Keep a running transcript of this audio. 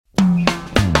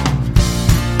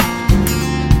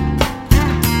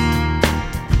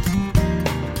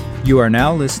You are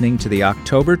now listening to the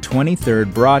October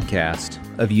 23rd broadcast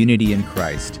of Unity in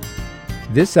Christ.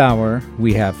 This hour,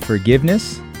 we have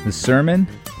forgiveness, the sermon,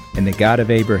 and the God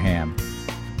of Abraham.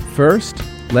 First,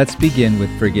 let's begin with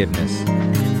forgiveness.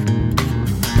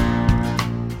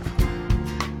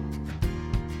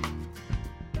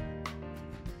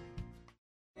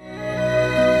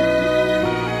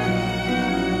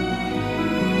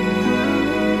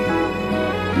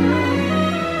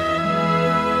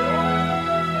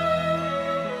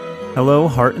 Hello,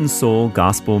 Heart and Soul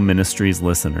Gospel Ministries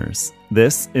listeners.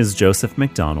 This is Joseph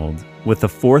McDonald with the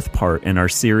fourth part in our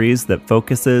series that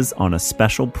focuses on a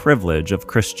special privilege of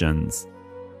Christians.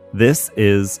 This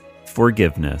is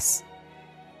forgiveness.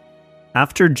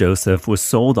 After Joseph was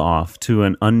sold off to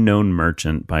an unknown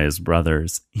merchant by his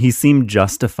brothers, he seemed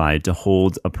justified to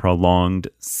hold a prolonged,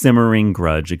 simmering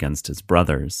grudge against his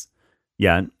brothers.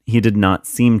 Yet, he did not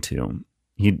seem to.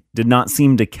 He did not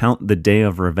seem to count the day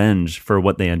of revenge for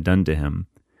what they had done to him.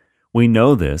 We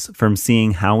know this from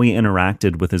seeing how he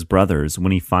interacted with his brothers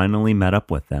when he finally met up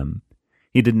with them.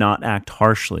 He did not act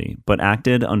harshly, but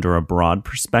acted under a broad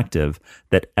perspective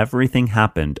that everything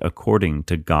happened according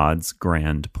to God's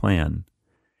grand plan.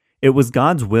 It was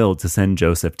God's will to send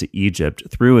Joseph to Egypt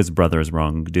through his brothers'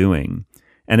 wrongdoing,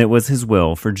 and it was his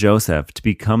will for Joseph to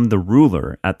become the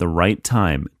ruler at the right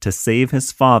time to save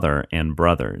his father and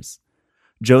brothers.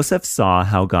 Joseph saw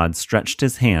how God stretched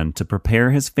his hand to prepare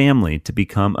his family to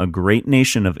become a great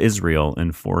nation of Israel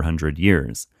in 400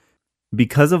 years.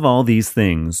 Because of all these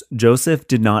things, Joseph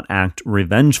did not act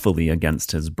revengefully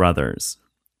against his brothers.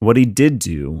 What he did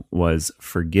do was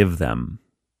forgive them.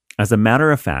 As a matter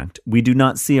of fact, we do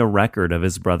not see a record of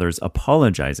his brothers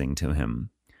apologizing to him.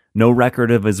 No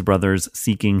record of his brothers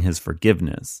seeking his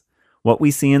forgiveness. What we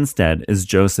see instead is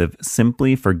Joseph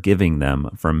simply forgiving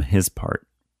them from his part.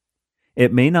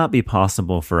 It may not be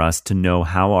possible for us to know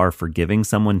how our forgiving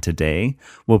someone today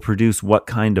will produce what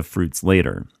kind of fruits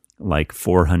later, like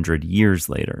 400 years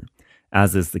later,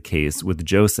 as is the case with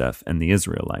Joseph and the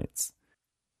Israelites.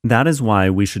 That is why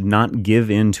we should not give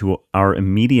in to our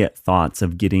immediate thoughts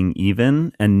of getting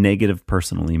even and negative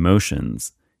personal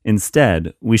emotions.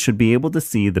 Instead, we should be able to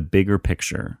see the bigger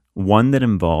picture, one that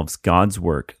involves God's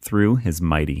work through his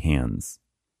mighty hands.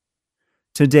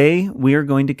 Today, we are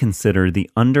going to consider the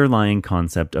underlying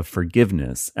concept of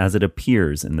forgiveness as it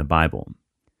appears in the Bible.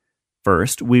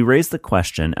 First, we raise the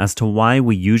question as to why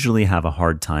we usually have a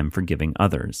hard time forgiving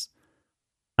others.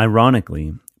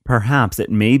 Ironically, perhaps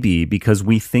it may be because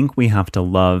we think we have to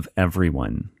love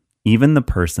everyone, even the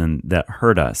person that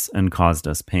hurt us and caused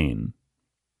us pain.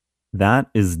 That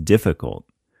is difficult.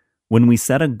 When we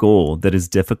set a goal that is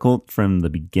difficult from the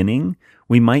beginning,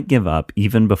 we might give up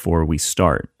even before we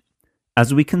start.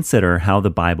 As we consider how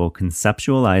the Bible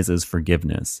conceptualizes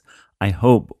forgiveness, I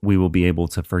hope we will be able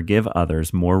to forgive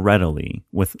others more readily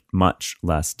with much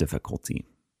less difficulty.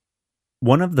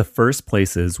 One of the first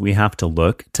places we have to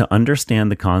look to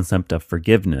understand the concept of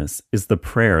forgiveness is the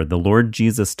prayer the Lord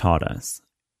Jesus taught us.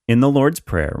 In the Lord's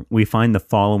Prayer, we find the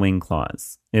following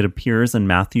clause. It appears in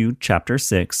Matthew chapter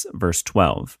 6, verse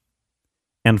 12.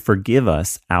 "And forgive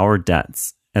us our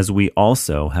debts, as we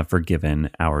also have forgiven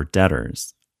our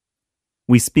debtors."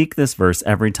 We speak this verse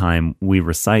every time we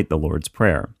recite the Lord's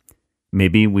Prayer.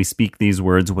 Maybe we speak these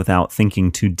words without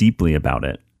thinking too deeply about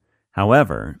it.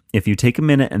 However, if you take a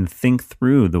minute and think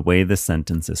through the way this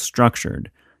sentence is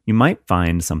structured, you might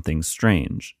find something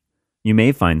strange. You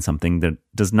may find something that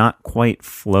does not quite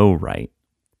flow right.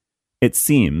 It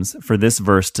seems, for this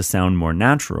verse to sound more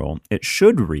natural, it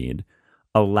should read,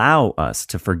 "Allow us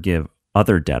to forgive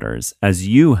other debtors as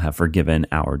you have forgiven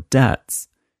our debts."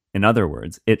 In other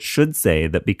words, it should say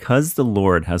that because the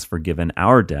Lord has forgiven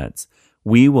our debts,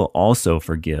 we will also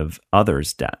forgive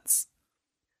others' debts.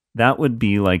 That would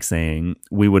be like saying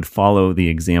we would follow the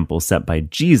example set by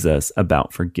Jesus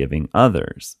about forgiving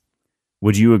others.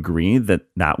 Would you agree that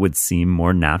that would seem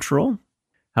more natural?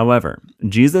 However,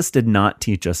 Jesus did not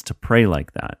teach us to pray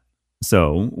like that.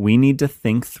 So we need to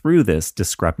think through this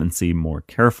discrepancy more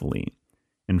carefully.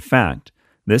 In fact,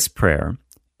 this prayer,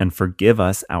 "And forgive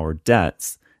us our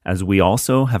debts, as we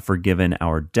also have forgiven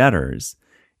our debtors,"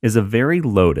 is a very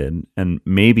loaded and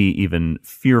maybe even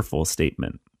fearful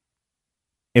statement.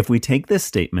 If we take this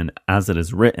statement as it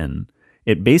is written,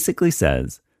 it basically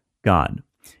says, "God,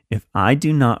 if I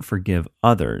do not forgive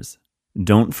others,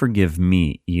 don't forgive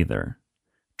me either.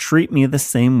 Treat me the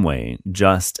same way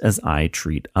just as I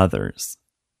treat others."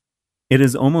 It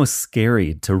is almost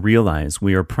scary to realize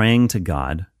we are praying to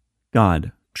God,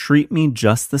 "God, treat me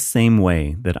just the same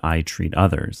way that I treat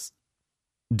others."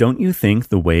 Don't you think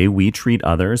the way we treat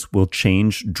others will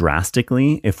change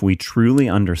drastically if we truly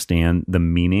understand the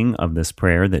meaning of this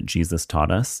prayer that Jesus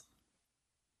taught us?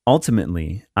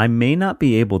 Ultimately, I may not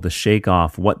be able to shake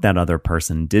off what that other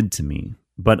person did to me,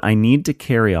 but I need to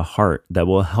carry a heart that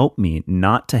will help me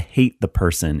not to hate the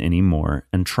person anymore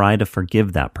and try to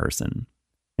forgive that person.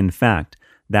 In fact,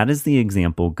 that is the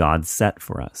example God set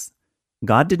for us.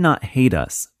 God did not hate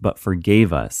us, but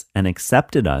forgave us and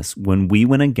accepted us when we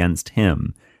went against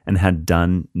Him and had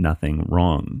done nothing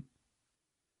wrong.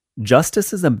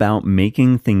 Justice is about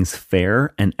making things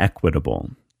fair and equitable.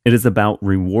 It is about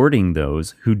rewarding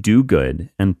those who do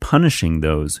good and punishing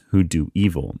those who do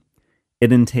evil.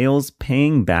 It entails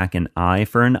paying back an eye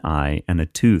for an eye and a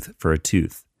tooth for a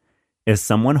tooth. If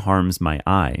someone harms my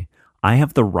eye, I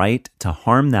have the right to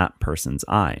harm that person's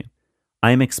eye. I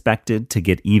am expected to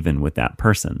get even with that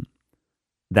person.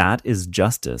 That is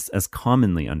justice as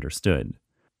commonly understood.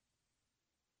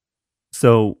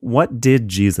 So, what did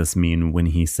Jesus mean when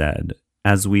He said,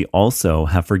 "As we also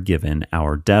have forgiven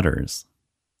our debtors"?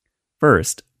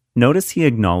 First, notice He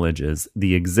acknowledges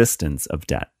the existence of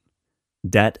debt.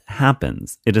 Debt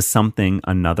happens. It is something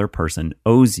another person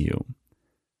owes you.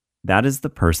 That is the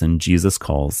person Jesus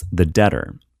calls the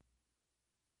debtor.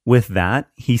 With that,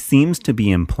 He seems to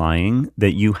be implying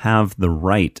that you have the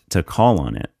right to call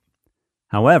on it.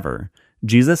 However,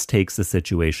 Jesus takes the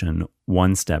situation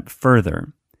one step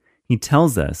further. He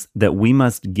tells us that we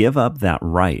must give up that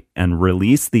right and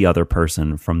release the other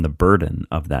person from the burden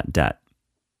of that debt.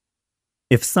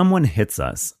 If someone hits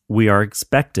us, we are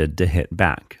expected to hit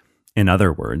back. In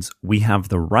other words, we have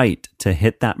the right to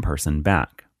hit that person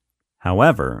back.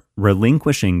 However,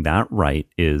 relinquishing that right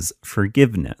is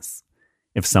forgiveness.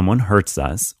 If someone hurts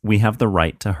us, we have the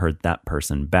right to hurt that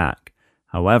person back.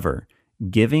 However,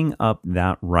 giving up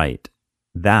that right,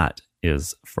 that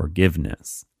is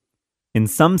forgiveness. In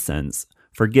some sense,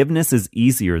 forgiveness is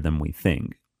easier than we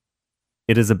think.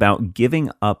 It is about giving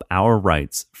up our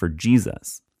rights for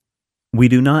Jesus. We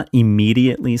do not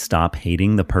immediately stop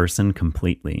hating the person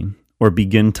completely, or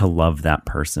begin to love that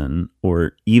person,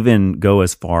 or even go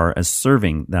as far as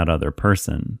serving that other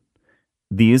person.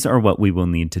 These are what we will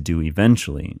need to do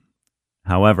eventually.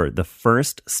 However, the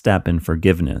first step in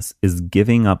forgiveness is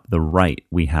giving up the right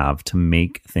we have to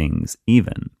make things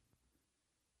even.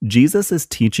 Jesus is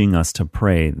teaching us to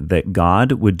pray that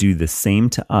God would do the same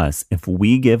to us if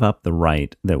we give up the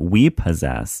right that we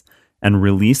possess and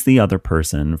release the other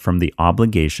person from the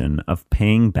obligation of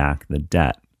paying back the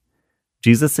debt.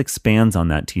 Jesus expands on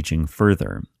that teaching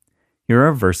further. Here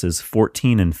are verses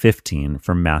 14 and 15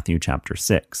 from Matthew chapter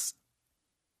 6.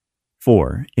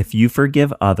 "For if you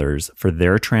forgive others for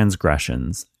their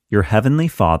transgressions, your heavenly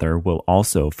Father will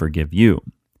also forgive you.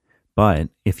 But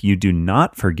if you do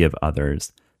not forgive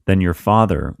others, then your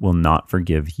Father will not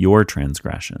forgive your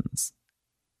transgressions."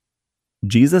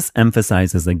 Jesus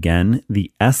emphasizes again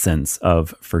the essence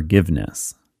of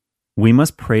forgiveness. We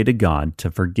must pray to God to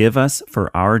forgive us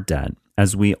for our debt,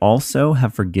 as we also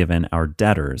have forgiven our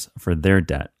debtors for their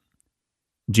debt.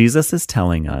 Jesus is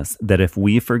telling us that if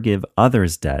we forgive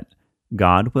others' debt,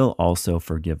 God will also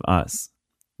forgive us.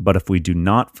 But if we do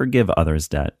not forgive others'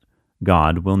 debt,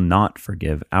 God will not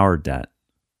forgive our debt.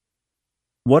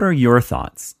 What are your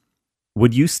thoughts?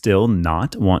 Would you still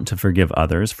not want to forgive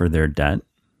others for their debt?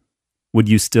 Would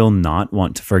you still not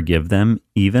want to forgive them,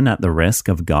 even at the risk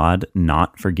of God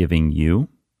not forgiving you?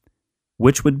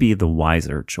 Which would be the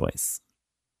wiser choice?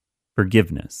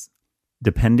 Forgiveness.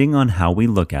 Depending on how we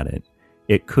look at it,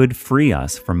 it could free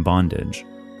us from bondage,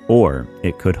 or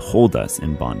it could hold us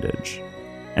in bondage.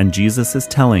 And Jesus is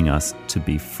telling us to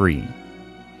be free.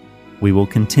 We will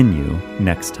continue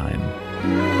next time.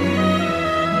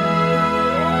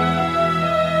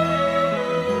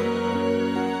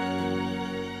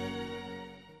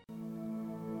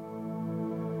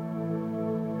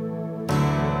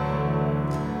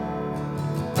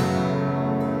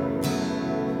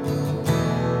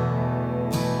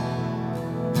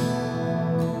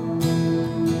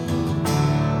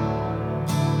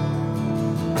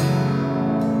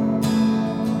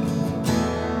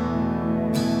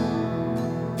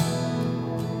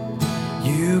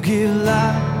 You give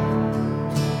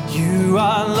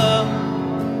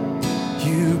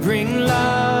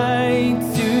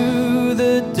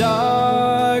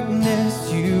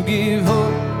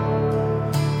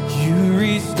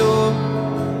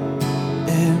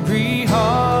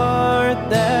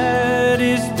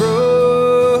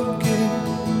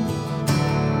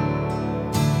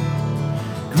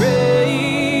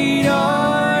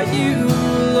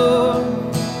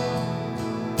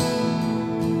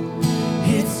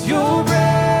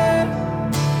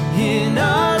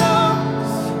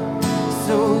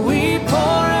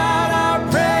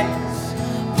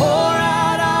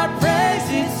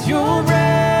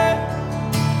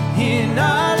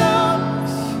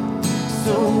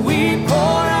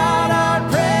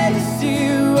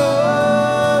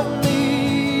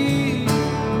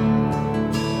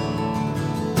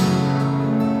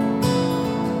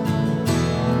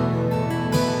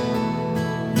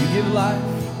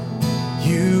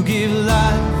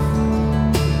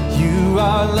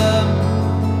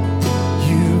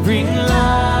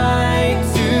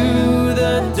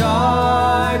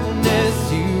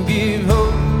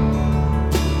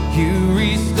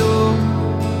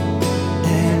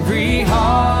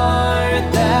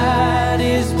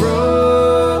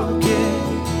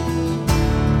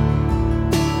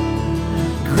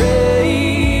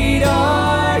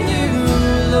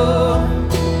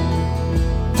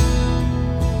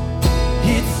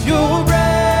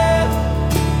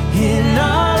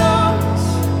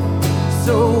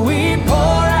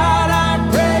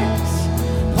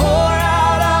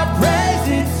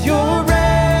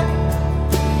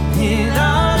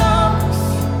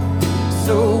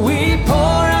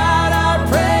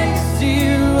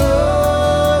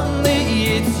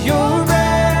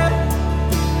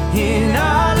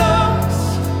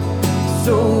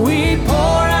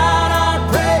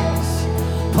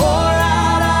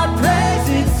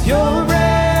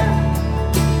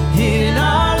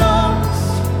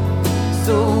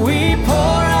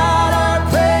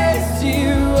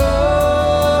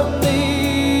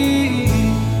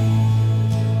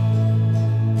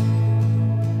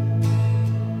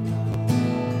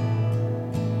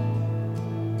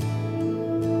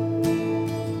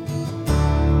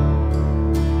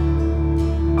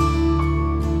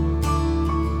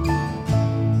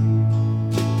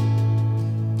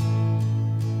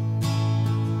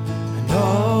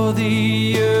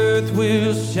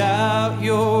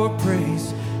your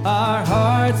praise. Our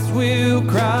hearts will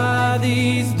cry,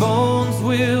 these bones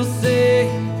will say,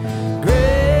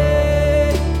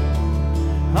 great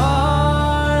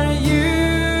are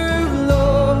you,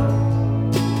 Lord.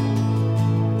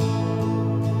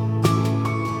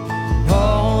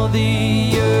 All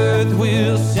the earth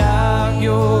will shout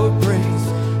your praise.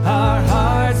 Our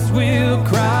hearts will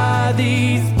cry,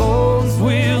 these bones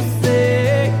will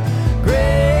say, great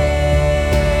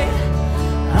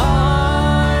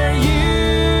are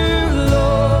you,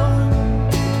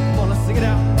 Lord. Come on, let's sing it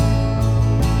out.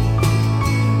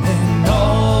 And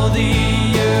all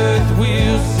the earth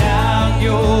will shout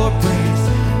your praise.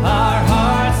 Our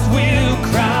hearts will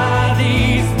cry,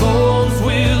 these bones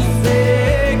will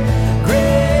say, great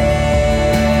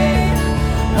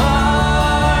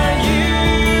are you,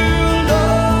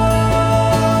 Lord.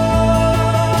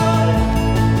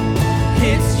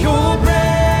 It's your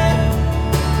breath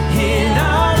in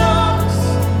our lungs,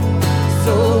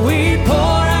 so we pour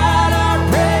out our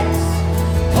praise,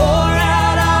 pour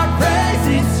out our praise.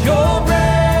 It's your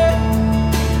breath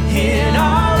in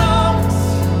our lungs,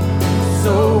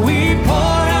 so we pour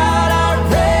out our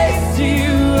praise to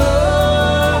you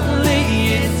only.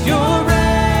 It's your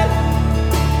breath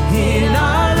in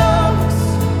our lungs,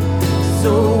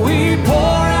 so we pour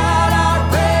out our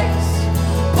praise,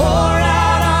 pour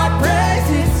out our praise.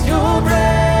 It's your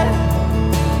breath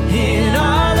in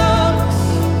our lungs,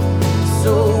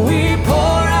 so we pour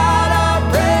out our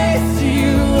praise to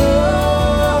you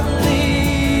only.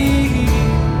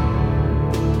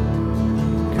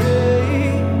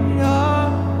 Great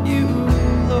are you,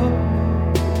 Lord.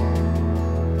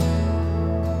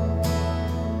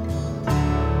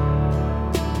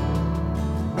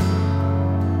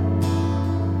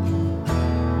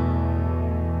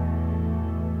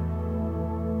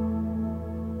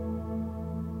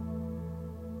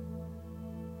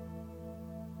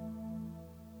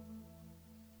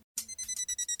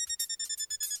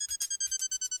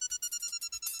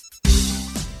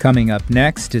 Coming up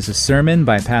next is a sermon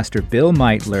by Pastor Bill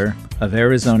Meitler of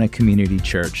Arizona Community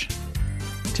Church.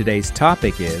 Today's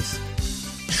topic is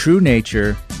True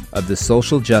Nature of the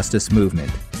Social Justice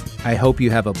Movement. I hope you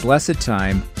have a blessed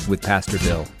time with Pastor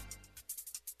Bill.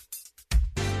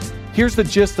 Here's the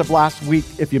gist of last week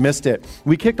if you missed it.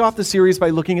 We kicked off the series by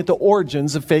looking at the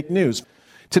origins of fake news.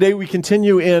 Today we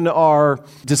continue in our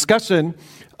discussion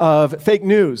of fake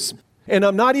news. And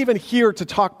I'm not even here to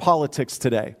talk politics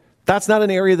today. That's not an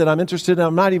area that I'm interested in.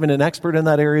 I'm not even an expert in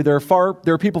that area. There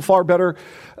are people far better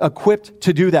equipped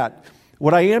to do that.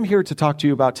 What I am here to talk to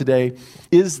you about today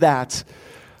is that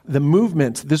the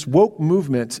movement, this woke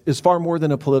movement, is far more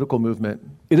than a political movement.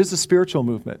 It is a spiritual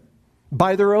movement.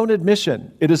 By their own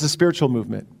admission, it is a spiritual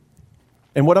movement.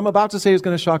 And what I'm about to say is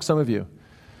going to shock some of you.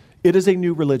 It is a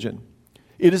new religion.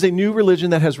 It is a new religion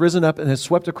that has risen up and has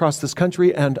swept across this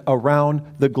country and around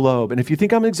the globe. And if you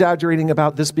think I'm exaggerating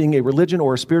about this being a religion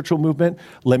or a spiritual movement,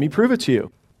 let me prove it to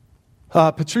you.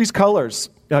 Patrisse Cullors,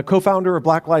 co-founder of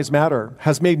Black Lives Matter,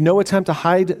 has made no attempt to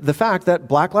hide the fact that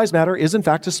Black Lives Matter is in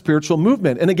fact a spiritual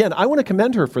movement. And again, I want to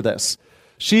commend her for this.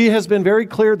 She has been very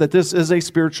clear that this is a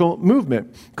spiritual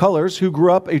movement. Cullors, who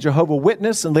grew up a Jehovah's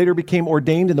Witness and later became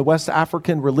ordained in the West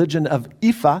African religion of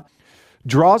Ifa,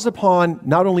 draws upon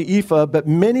not only Ifa, but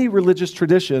many religious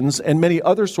traditions and many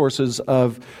other sources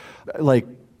of like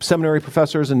seminary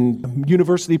professors and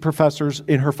university professors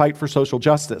in her fight for social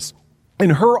justice.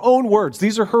 In her own words,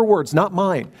 these are her words, not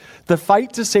mine, the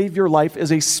fight to save your life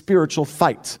is a spiritual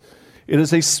fight. It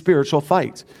is a spiritual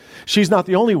fight. She's not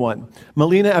the only one.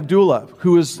 Melina Abdullah,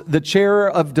 who is the chair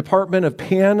of Department of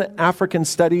Pan-African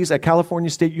Studies at California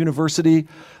State University,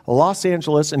 Los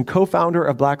Angeles, and co-founder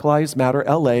of Black Lives Matter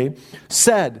LA,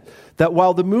 said that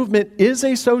while the movement is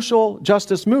a social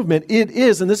justice movement, it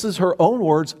is, and this is her own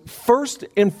words, first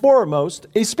and foremost,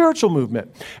 a spiritual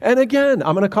movement. And again,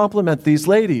 I'm going to compliment these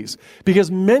ladies because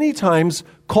many times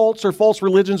cults or false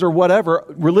religions or whatever,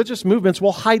 religious movements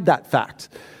will hide that fact.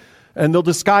 And they'll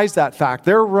disguise that fact.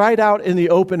 They're right out in the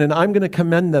open, and I'm going to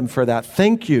commend them for that.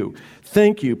 Thank you.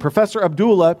 Thank you. Professor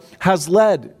Abdullah has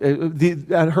led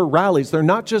at her rallies. They're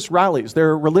not just rallies.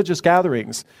 They're religious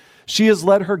gatherings. She has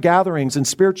led her gatherings in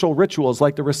spiritual rituals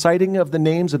like the reciting of the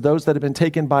names of those that have been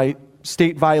taken by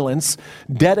state violence,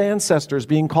 dead ancestors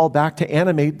being called back to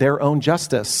animate their own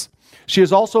justice. She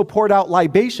has also poured out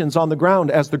libations on the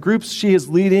ground as the groups she is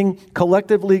leading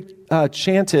collectively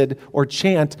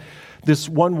chant this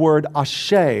one word,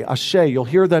 Ashe. Ashe. You'll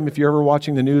hear them if you're ever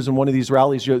watching the news in one of these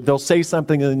rallies. They'll say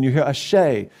something and then you hear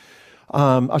Ashe.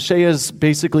 Ashe is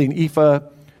basically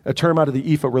a term out of the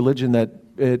Ifa religion that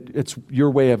it's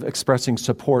your way of expressing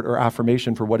support or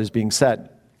affirmation for what is being said.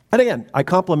 And again, I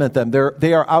compliment them.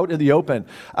 They are out in the open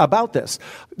about this.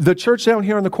 The church down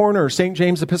here on the corner, St.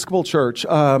 James Episcopal Church,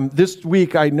 this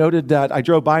week I noted that I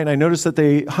drove by and I noticed that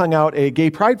they hung out a gay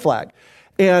pride flag.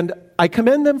 And I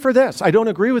commend them for this. I don't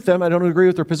agree with them. I don't agree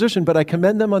with their position, but I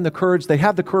commend them on the courage. They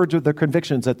have the courage of their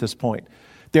convictions at this point.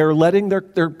 They're letting their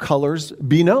colors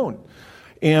be known.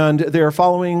 And they're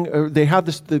following, they have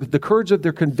the courage of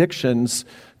their convictions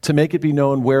to make it be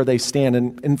known where they stand.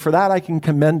 And for that, I can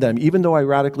commend them, even though I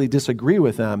radically disagree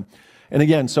with them. And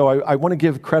again, so I want to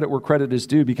give credit where credit is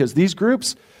due, because these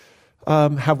groups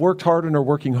have worked hard and are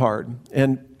working hard.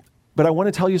 But I want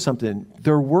to tell you something.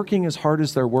 They're working as hard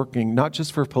as they're working, not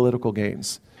just for political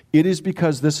gains. It is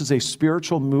because this is a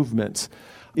spiritual movement.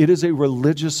 It is a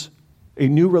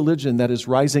new religion that is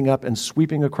rising up and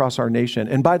sweeping across our nation.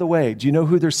 And by the way, do you know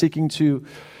who they're seeking to?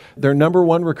 Their number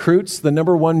one recruits,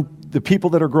 the people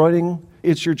that are growing,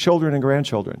 it's your children and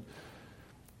grandchildren.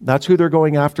 That's who they're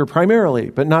going after primarily,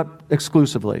 but not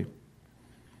exclusively.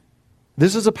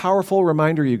 This is a powerful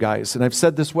reminder, you guys, and I've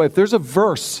said this way. If there's a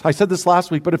verse, I said this last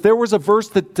week, but if there was a verse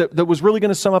that was really going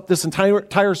to sum up this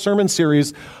entire sermon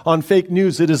series on fake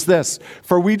news, it is this: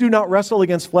 for we do not wrestle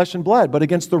against flesh and blood, but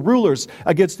against the rulers,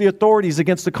 against the authorities,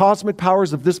 against the cosmic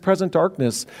powers of this present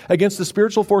darkness, against the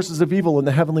spiritual forces of evil in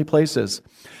the heavenly places.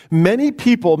 Many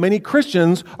people, many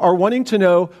Christians are wanting to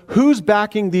know who's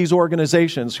backing these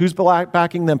organizations, who's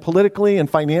backing them politically and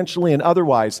financially and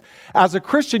otherwise. As a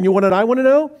Christian, you want what I want to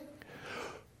know?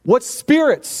 What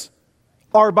spirits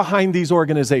are behind these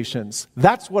organizations?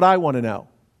 That's what I want to know.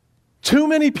 Too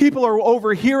many people are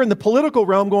over here in the political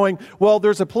realm going, well,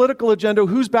 there's a political agenda.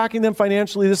 Who's backing them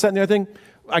financially, this, that, and the other thing?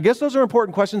 I guess those are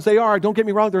important questions. They are. Don't get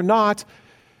me wrong. They're not.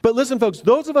 But listen, folks,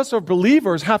 those of us who are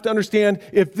believers have to understand,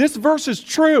 if this verse is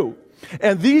true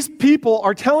and these people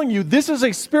are telling you this is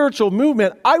a spiritual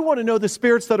movement, I want to know the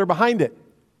spirits that are behind it.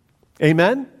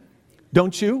 Amen?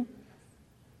 Don't you?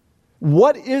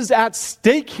 What is at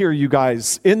stake here, you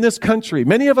guys, in this country?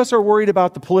 Many of us are worried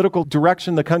about the political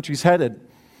direction the country's headed.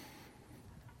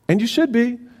 And you should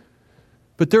be.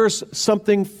 But there's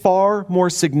something far more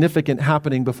significant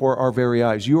happening before our very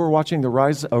eyes. You are watching the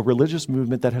rise of a religious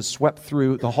movement that has swept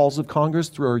through the halls of Congress,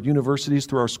 through our universities,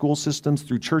 through our school systems,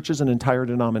 through churches and entire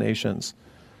denominations.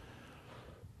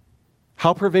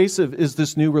 How pervasive is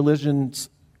this new religion's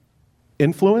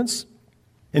influence?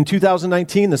 In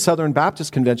 2019, the Southern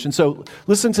Baptist Convention. So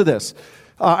listen to this.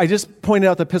 I just pointed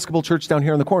out the Episcopal Church down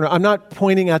here in the corner. I'm not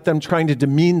pointing at them trying to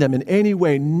demean them in any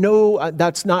way. No,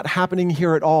 that's not happening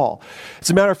here at all.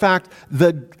 As a matter of fact,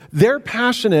 they're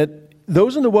passionate,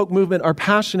 those in the woke movement are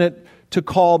passionate to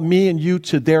call me and you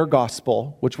to their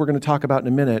gospel, which we're going to talk about in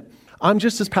a minute. I'm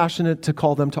just as passionate to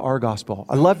call them to our gospel.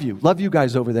 I love you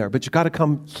guys over there, but you got to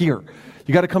come here.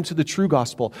 You got to come to the true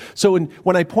gospel. So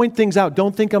when I point things out,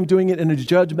 don't think I'm doing it in a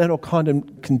judgmental,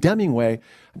 condemning way.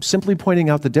 I'm simply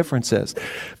pointing out the differences.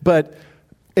 But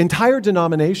entire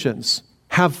denominations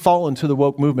have fallen to the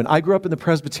woke movement. I grew up in the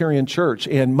Presbyterian church,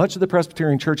 and much of the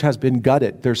Presbyterian church has been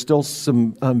gutted. There's still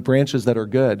some branches that are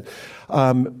good.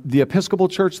 The Episcopal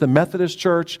church, the Methodist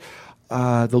church,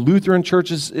 the Lutheran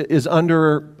church is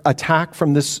under attack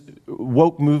from this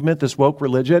woke movement, this woke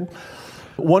religion.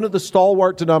 One of the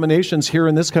stalwart denominations here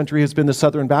in this country has been the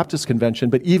Southern Baptist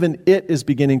Convention, but even it is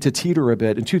beginning to teeter a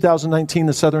bit. In 2019,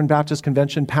 the Southern Baptist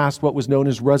Convention passed what was known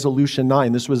as Resolution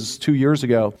 9. This was 2 years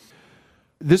ago.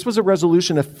 This was a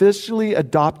resolution officially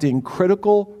adopting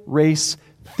critical race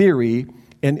theory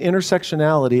and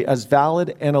intersectionality as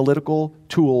valid analytical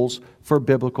tools for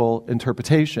biblical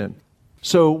interpretation.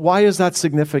 So why is that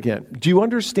significant? Do you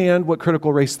understand what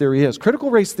critical race theory is? Critical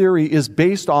race theory is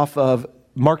based off of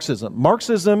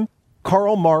Marxism,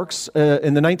 Karl Marx,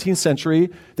 in the 19th century,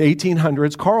 the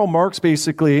 1800s, Karl Marx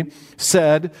basically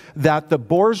said that the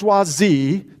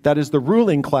bourgeoisie, that is the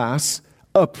ruling class,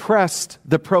 oppressed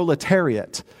the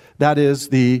proletariat, that is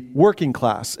the working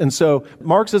class. And so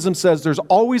Marxism says there's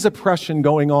always oppression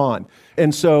going on.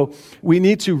 And so we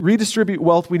need to redistribute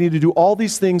wealth. We need to do all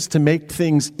these things to make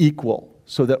things equal,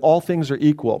 so that all things are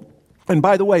equal. And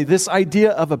by the way, this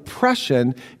idea of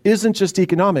oppression isn't just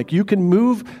economic. You can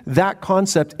move that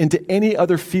concept into any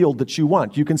other field that you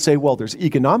want. You can say, well, there's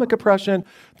economic oppression,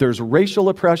 there's racial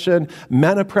oppression,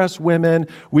 men oppress women.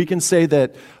 We can say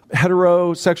that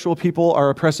heterosexual people are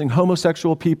oppressing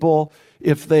homosexual people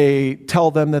if they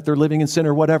tell them that they're living in sin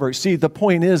or whatever. See, the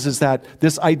point is that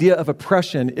this idea of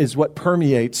oppression is what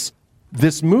permeates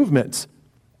this movement.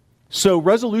 So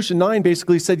Resolution 9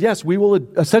 basically said, yes, we will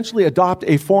essentially adopt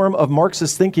a form of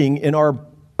Marxist thinking in our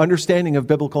understanding of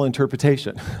biblical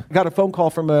interpretation. I got a phone call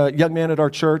from a young man at our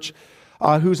church.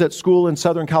 who's at school in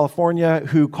Southern California,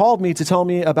 who called me to tell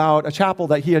me about a chapel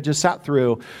that he had just sat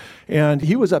through. And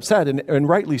he was upset, and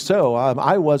rightly so.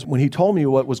 I was when he told me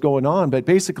what was going on. But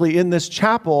basically in this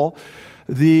chapel,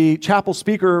 the chapel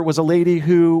speaker was a lady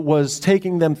who was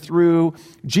taking them through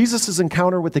Jesus'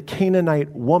 encounter with the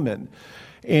Canaanite woman.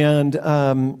 And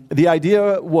the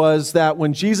idea was that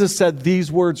when Jesus said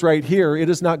these words right here, "It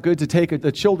is not good to take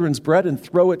the children's bread and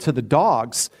throw it to the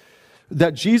dogs,"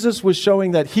 that Jesus was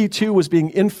showing that he too was being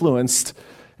influenced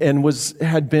and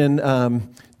had been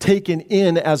taken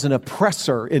in as an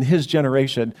oppressor in his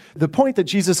generation. The point that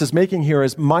Jesus is making here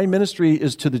is, my ministry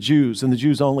is to the Jews and the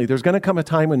Jews only. There's going to come a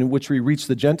time in which we reach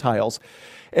the Gentiles.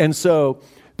 And so,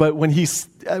 but when he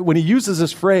uses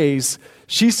this phrase,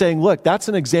 she's saying, look, that's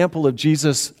an example of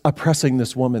Jesus oppressing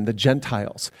this woman, the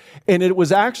Gentiles. And it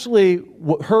was actually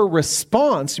her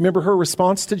response. Remember her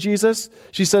response to Jesus?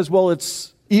 She says, well,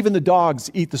 it's even the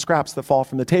dogs eat the scraps that fall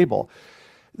from the table.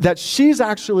 That she's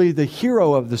actually the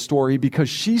hero of the story because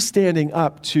she's standing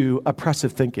up to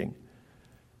oppressive thinking.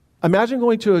 Imagine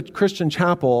going to a Christian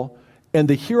chapel and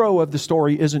the hero of the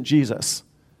story isn't Jesus.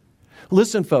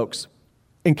 Listen, folks,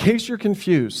 in case you're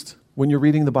confused when you're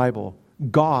reading the Bible,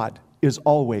 God is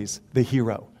always the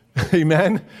hero.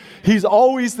 Amen? He's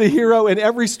always the hero in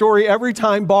every story, every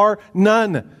time, bar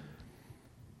none.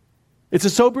 It's a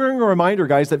sobering reminder,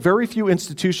 guys, that very few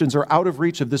institutions are out of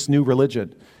reach of this new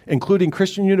religion, including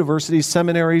Christian universities,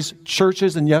 seminaries,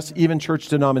 churches, and yes, even church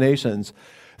denominations.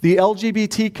 The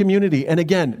LGBT community, and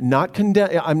again,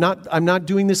 I'm not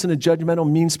doing this in a judgmental,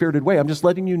 mean-spirited way. I'm just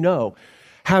letting you know,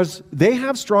 they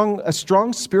have a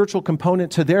strong spiritual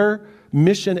component to their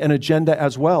mission and agenda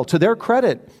as well. To their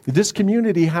credit, this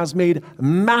community has made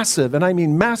massive, and I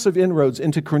mean massive, inroads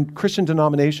into Christian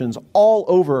denominations all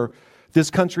over this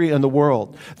country and the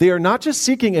world. They are not just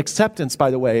seeking acceptance,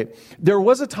 by the way. There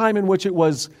was a time in which it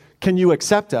was, can you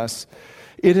accept us?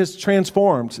 It has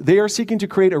transformed. They are seeking to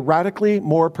create a radically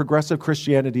more progressive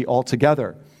Christianity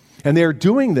altogether. And they are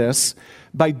doing this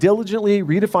by diligently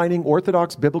redefining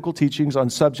orthodox biblical teachings on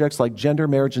subjects like gender,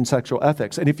 marriage, and sexual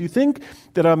ethics. And if you think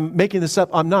that I'm making this up,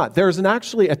 I'm not. There's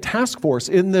actually a task force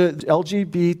in the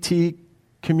LGBT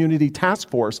community task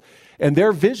force, and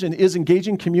their vision is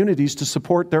engaging communities to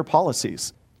support their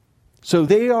policies. So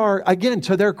they are, again,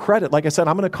 to their credit, like I said,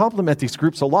 I'm going to compliment these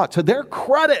groups a lot. To their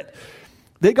credit,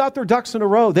 they got their ducks in a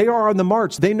row. They are on the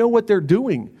march. They know what they're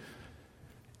doing.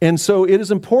 And so it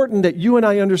is important that you and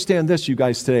I understand this, you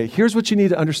guys, today. Here's what you need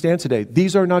to understand today.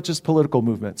 These are not just political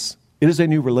movements. It is a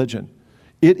new religion.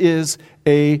 It is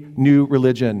a new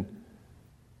religion.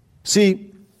 See,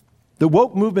 the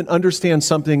woke movement understands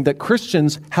something that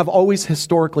Christians have always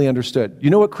historically understood.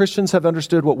 You know what Christians have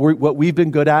understood, what we've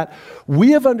been good at?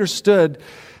 We have understood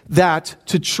that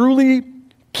to truly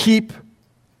keep,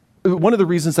 one of the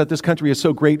reasons that this country is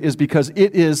so great is because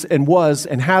it is and was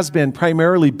and has been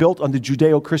primarily built on the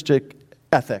Judeo-Christian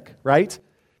ethic, right?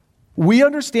 We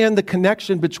understand the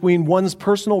connection between one's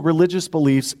personal religious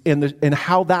beliefs and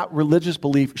how that religious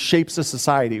belief shapes a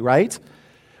society, right?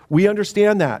 We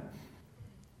understand that.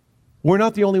 We're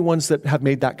not the only ones that have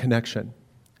made that connection.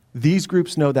 These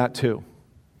groups know that too.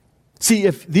 See,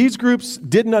 if these groups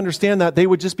didn't understand that, they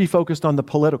would just be focused on the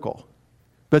political.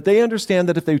 But they understand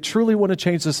that if they truly want to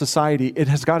change the society, it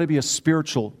has got to be a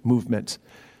spiritual movement.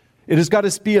 It has got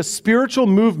to be a spiritual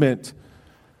movement.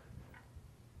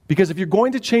 Because if you're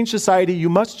going to change society, you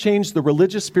must change the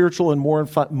religious, spiritual, and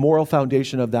moral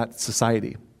foundation of that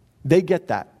society. They get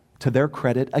that, to their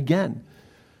credit again.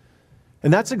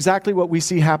 And that's exactly what we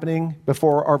see happening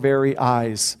before our very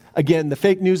eyes. Again, the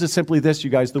fake news is simply this,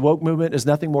 you guys. The woke movement is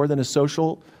nothing more than a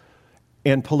social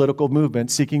and political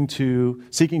movement seeking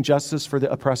justice for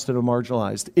the oppressed and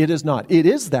marginalized. It is not. It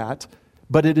is that,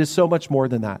 but it is so much more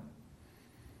than that.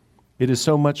 It is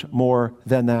so much more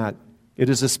than that. It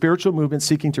is a spiritual movement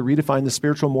seeking to redefine the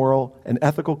spiritual, moral, and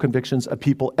ethical convictions of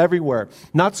people everywhere.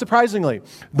 Not surprisingly,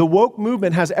 the woke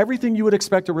movement has everything you would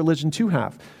expect a religion to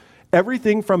have.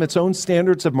 Everything from its own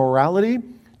standards of morality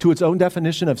to its own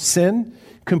definition of sin,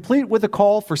 complete with a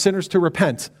call for sinners to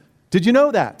repent. Did you know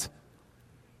that?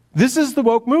 This is the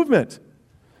woke movement.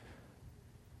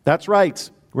 That's right.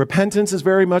 Repentance is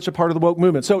very much a part of the woke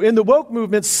movement. So in the woke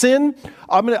movement, sin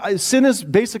is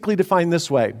basically defined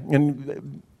this way.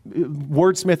 In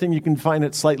wordsmithing, you can define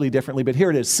it slightly differently, but here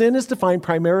it is. Sin is defined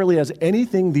primarily as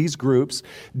anything these groups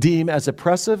deem as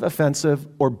oppressive, offensive,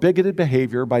 or bigoted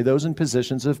behavior by those in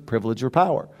positions of privilege or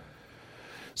power.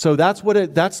 So that's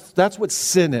what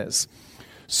sin is.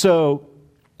 So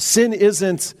sin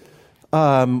isn't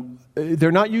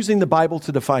they're not using the Bible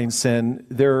to define sin.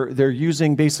 They're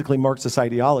using basically Marxist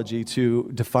ideology to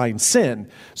define sin.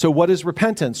 So what is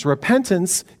repentance?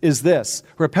 Repentance is this.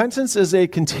 Repentance is a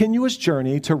continuous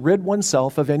journey to rid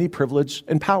oneself of any privilege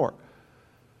and power.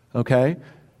 Okay?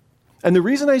 And the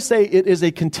reason I say it is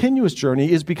a continuous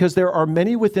journey is because there are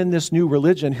many within this new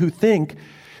religion who think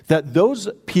that those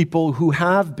people who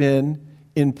have been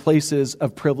in places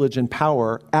of privilege and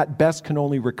power at best can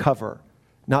only recover,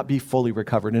 not be fully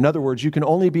recovered. In other words, you can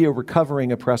only be a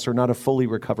recovering oppressor, not a fully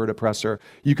recovered oppressor.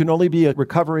 You can only be a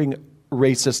recovering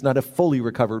racist, not a fully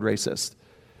recovered racist.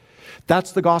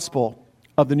 That's the gospel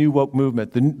of the New Woke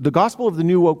movement. The gospel of the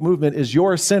New Woke movement is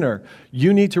you're a sinner.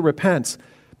 You need to repent,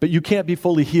 but you can't be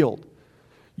fully healed.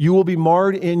 You will be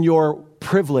marred in your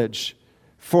privilege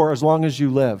for as long as you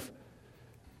live.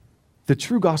 The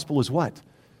true gospel is what?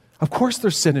 Of course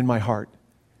there's sin in my heart.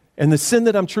 And the sin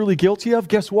that I'm truly guilty of,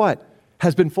 guess what?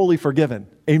 Has been fully forgiven.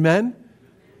 Amen?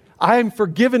 I am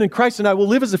forgiven in Christ, and I will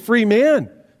live as a free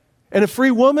man and a free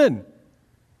woman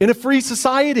in a free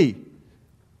society.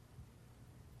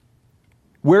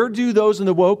 Where do those in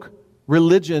the woke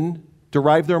religion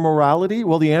derive their morality?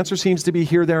 Well, the answer seems to be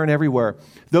here, there, and everywhere.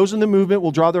 Those in the movement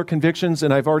will draw their convictions,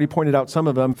 and I've already pointed out some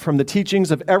of them, from the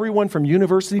teachings of everyone from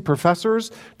university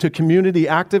professors to community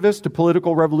activists to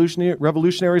political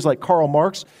revolutionaries like Karl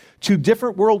Marx to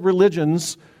different world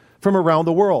religions from around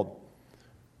the world,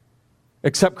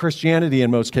 except Christianity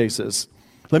in most cases.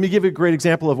 Let me give you a great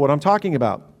example of what I'm talking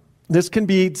about. This can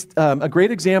be, a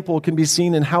great example can be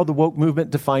seen in how the woke movement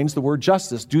defines the word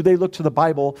justice. Do they look to the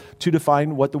Bible to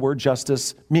define what the word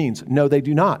justice means? No, they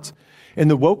do not. In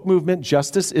the woke movement,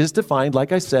 justice is defined,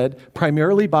 like I said,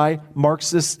 primarily by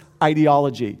Marxist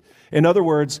ideology. In other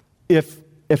words, if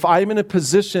I'm in a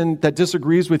position that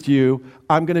disagrees with you,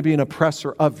 I'm going to be an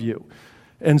oppressor of you.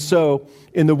 And so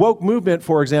in the woke movement,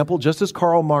 for example, just as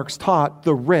Karl Marx taught,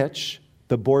 the rich,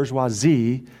 the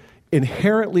bourgeoisie,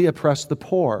 inherently oppress the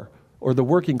poor, or the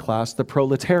working class, the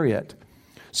proletariat.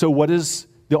 So what is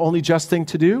the only just thing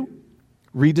to do?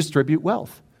 Redistribute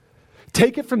wealth.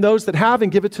 Take it from those that have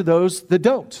and give it to those that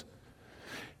don't.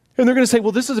 And they're going to say,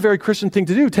 well, this is a very Christian thing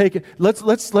to do. Take it,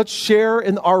 let's share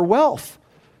in our wealth.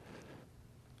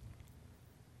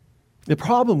 The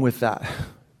problem with that,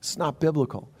 it's not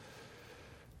biblical.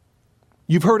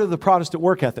 You've heard of the Protestant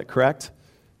work ethic, correct?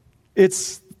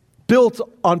 It's built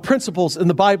on principles in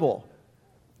the Bible.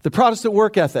 The Protestant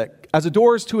work ethic, as a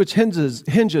door is to its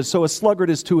hinges, so a sluggard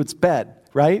is to its bed,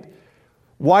 right?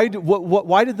 Why did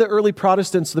the early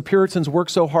Protestants, the Puritans, work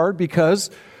so hard? Because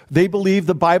they believe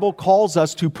the Bible calls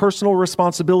us to personal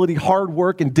responsibility, hard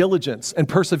work, and diligence, and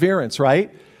perseverance,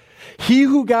 right? He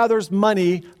who gathers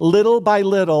money little by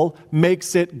little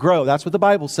makes it grow. That's what the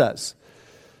Bible says.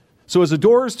 So as a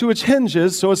door is to its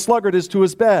hinges, so a sluggard is to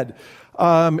his bed.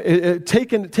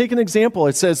 Take an example.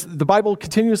 It says, the Bible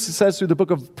continuously says through the book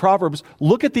of Proverbs,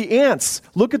 look at the ants,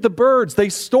 look at the birds, they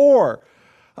store.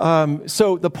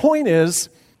 So the point is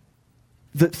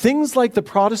that things like the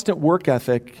Protestant work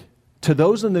ethic, to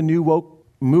those in the New Woke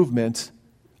movement,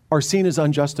 are seen as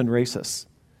unjust and racist.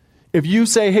 If you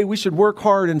say, hey, we should work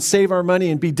hard and save our money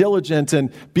and be diligent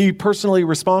and be personally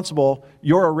responsible,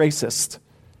 you're a racist.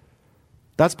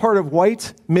 That's part of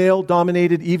white,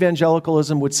 male-dominated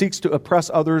evangelicalism, which seeks to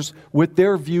oppress others with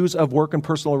their views of work and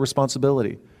personal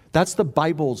responsibility. That's the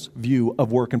Bible's view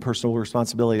of work and personal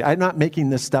responsibility. I'm not making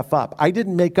this stuff up. I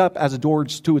didn't make up as a door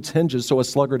is to its hinges, so a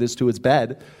sluggard is to its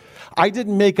bed. I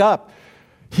didn't make up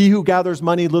he who gathers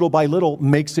money little by little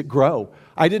makes it grow.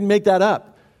 I didn't make that up.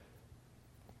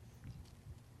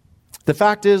 The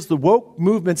fact is, the woke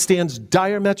movement stands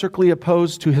diametrically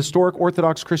opposed to historic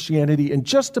Orthodox Christianity in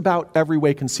just about every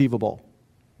way conceivable.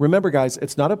 Remember, guys,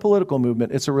 it's not a political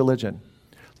movement, it's a religion.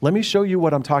 Let me show you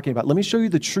what I'm talking about. Let me show you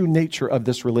the true nature of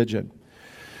this religion.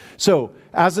 So,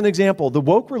 as an example, the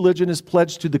woke religion is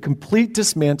pledged to the complete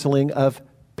dismantling of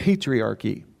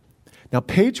patriarchy. Now,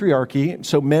 patriarchy,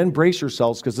 so men, brace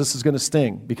yourselves, because this is going to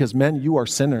sting, because men, you are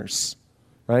sinners.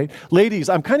 Right? Ladies,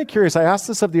 I'm kind of curious. I asked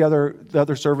this of the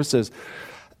other services.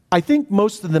 I think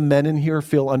most of the men in here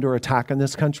feel under attack in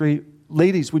this country.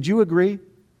 Ladies, would you agree?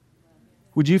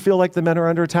 Would you feel like the men are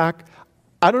under attack?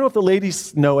 I don't know if the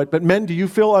ladies know it, but men, do you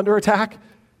feel under attack?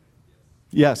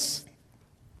 Yes.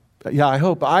 Yeah, I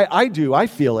hope. I do. I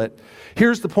feel it.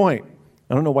 Here's the point.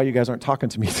 I don't know why you guys aren't talking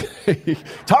to me today.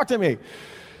 Talk to me.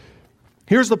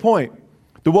 Here's the point.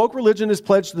 The woke religion is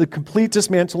pledged to the complete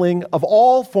dismantling of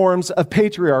all forms of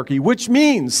patriarchy, which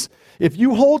means if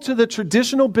you hold to the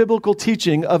traditional biblical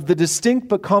teaching of the distinct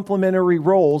but complementary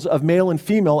roles of male and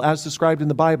female as described in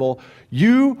the Bible,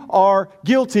 you are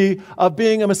guilty of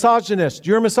being a misogynist.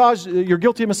 You're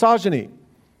guilty of misogyny.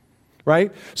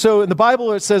 right? So in the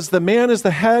Bible, it says the man is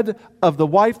the head of the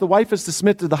wife is to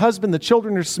submit to the husband, the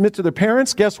children are to submit to their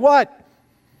parents. Guess what?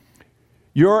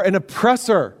 You're an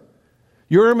oppressor.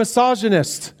 You're a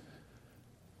misogynist.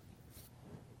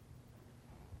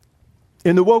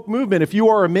 In the woke movement, if you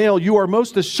are a male, you are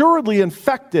most assuredly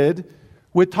infected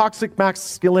with toxic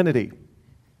masculinity,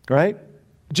 right?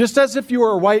 Just as if you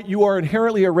are white, you are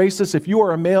inherently a racist. If you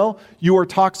are a male, you are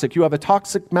toxic. You have a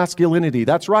toxic masculinity.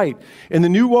 That's right. In the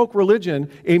new woke religion,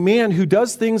 a man who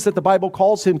does things that the Bible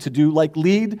calls him to do, like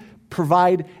lead,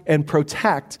 provide, and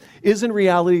protect, is in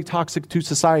reality toxic to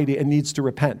society and needs to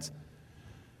repent.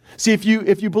 See, if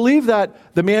you believe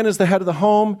that the man is the head of the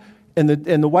home and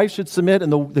the wife should submit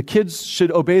and the kids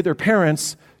should obey their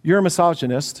parents, you're a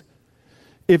misogynist.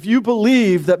 If you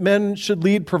believe that men should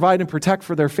lead, provide, and protect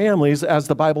for their families, as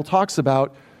the Bible talks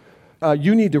about,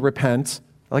 you need to repent.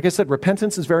 Like I said,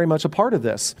 repentance is very much a part of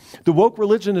this. The woke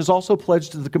religion is also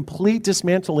pledged to the complete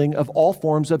dismantling of all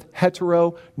forms of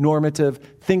heteronormative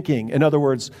thinking. In other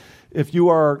words, if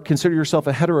you consider yourself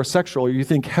a heterosexual, or you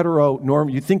think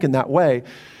you think in that way,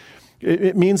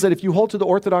 it means that if you hold to the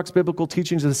orthodox biblical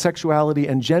teachings of sexuality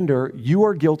and gender,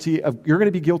 you're going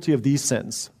to be guilty of these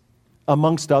sins,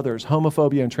 amongst others,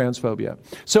 homophobia and transphobia.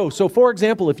 So for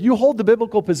example, if you hold the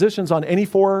biblical positions on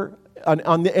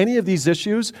any of these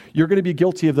issues, you're going to be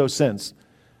guilty of those sins.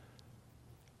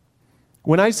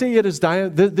 When I say it is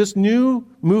this new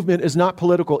movement is not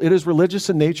political, it is religious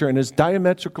in nature and is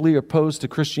diametrically opposed to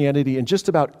Christianity in just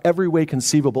about every way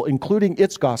conceivable, including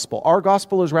its gospel. Our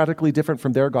gospel is radically different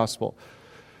from their gospel.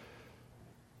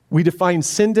 We define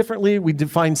sin differently. We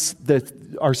define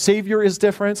that our Savior is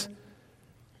different.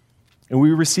 And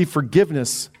we receive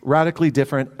forgiveness radically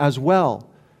different as well.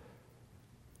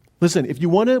 Listen, if you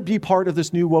want to be part of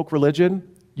this new woke religion,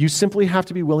 you simply have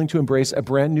to be willing to embrace a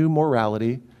brand new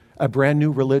morality, a brand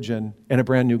new religion, and a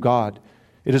brand new God.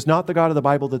 It is not the God of the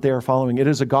Bible that they are following. It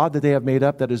is a God that they have made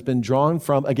up that has been drawn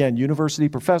from, again, university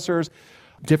professors,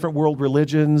 different world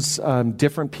religions,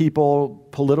 different people,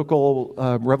 political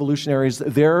revolutionaries.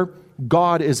 Their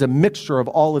God is a mixture of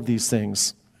all of these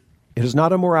things. It is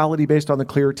not a morality based on the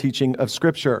clear teaching of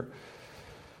Scripture.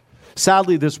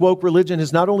 Sadly, this woke religion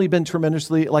has not only been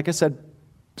tremendously, like I said,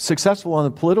 successful on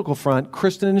the political front.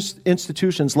 Christian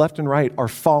institutions left and right are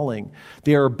falling.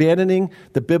 They are abandoning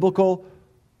the biblical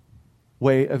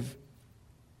way of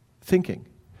thinking.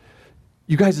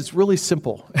 You guys, it's really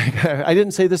simple. I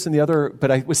didn't say this in the other,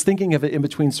 but I was thinking of it in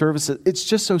between services. It's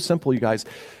just so simple, you guys.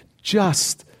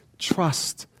 Just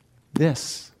trust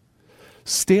this.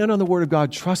 Stand on the Word of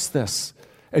God. Trust this.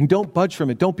 And don't budge from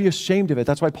it. Don't be ashamed of it.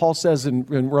 That's why Paul says in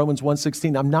Romans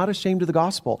 1:16, I'm not ashamed of the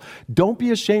gospel. Don't be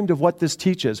ashamed of what this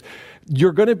teaches.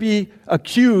 You're going to be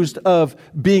accused of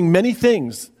being many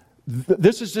things.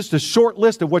 This is just a short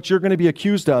list of what you're going to be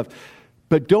accused of.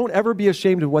 But don't ever be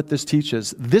ashamed of what this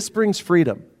teaches. This brings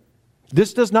freedom.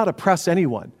 This does not oppress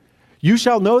anyone. You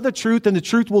shall know the truth, and the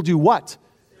truth will do what?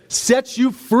 Sets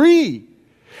you free.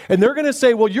 And they're going to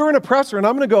say, well, you're an oppressor. And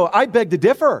I'm going to go, I beg to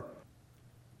differ.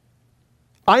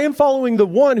 I am following the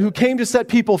one who came to set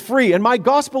people free, and my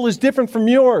gospel is different from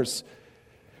yours.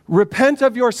 Repent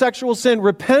of your sexual sin,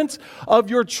 repent of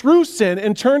your true sin,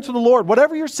 and turn to the Lord.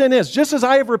 Whatever your sin is, just as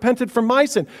I have repented from my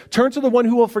sin, turn to the one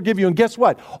who will forgive you. And guess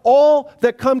what? All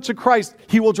that come to Christ,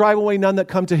 he will drive away none that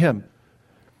come to him.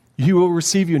 He will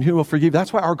receive you and he will forgive you.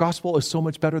 That's why our gospel is so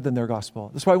much better than their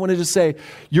gospel. That's why I wanted to say,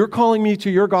 you're calling me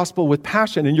to your gospel with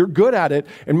passion and you're good at it.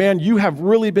 And man, you have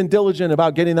really been diligent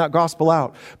about getting that gospel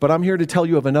out. But I'm here to tell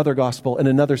you of another gospel and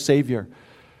another Savior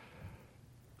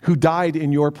who died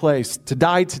in your place, to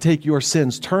die to take your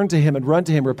sins. Turn to him and run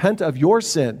to him. Repent of your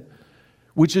sin,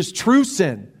 which is true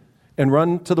sin, and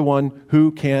run to the one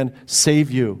who can save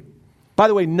you. By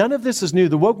the way, none of this is new.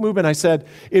 The woke movement, I said,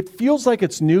 it feels like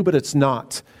it's new, but it's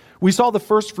not. We saw the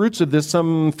first fruits of this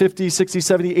some 50, 60,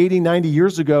 70, 80, 90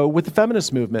 years ago with the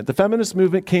feminist movement. The feminist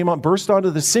movement burst onto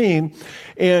the scene,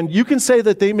 and you can say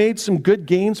that they made some good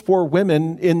gains for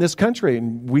women in this country,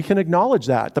 and we can acknowledge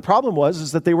that. The problem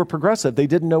was that they were progressive. They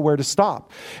didn't know where to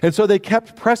stop. And so they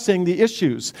kept pressing the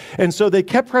issues. And so they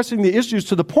kept pressing the issues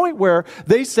to the point where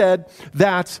they said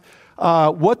that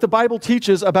what the Bible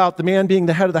teaches about the man being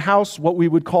the head of the house, what we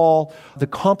would call the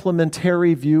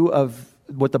complementary view of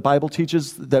what the Bible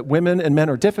teaches, that women and men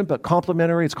are different but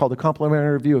complementary. It's called the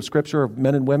complementary view of Scripture of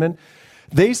men and women.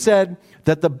 They said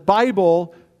that the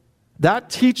Bible, that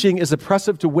teaching is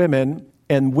oppressive to women,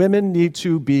 and women need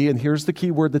to be, and here's the key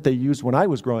word that they used when I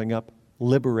was growing up,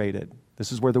 liberated.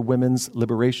 This is where the women's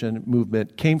liberation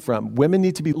movement came from. Women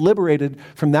need to be liberated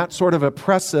from that sort of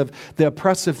oppressive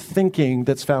thinking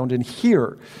that's found in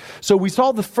here. So we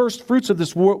saw the first fruits of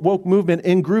this woke movement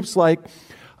in groups like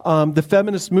the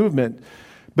feminist movement,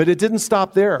 but it didn't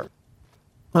stop there.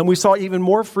 And we saw even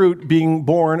more fruit being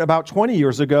born about 20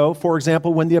 years ago. For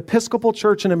example, when the Episcopal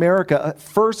Church in America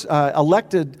first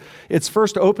elected its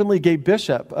first openly gay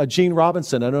bishop, Gene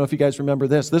Robinson. I don't know if you guys remember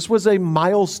this. This was a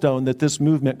milestone that this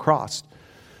movement crossed.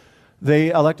 They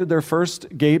elected their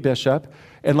first gay bishop.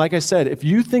 And like I said, if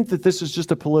you think that this is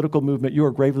just a political movement, you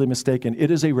are gravely mistaken.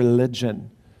 It is a religion.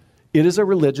 It is a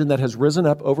religion that has risen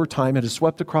up over time. It has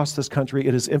swept across this country.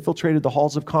 It has infiltrated the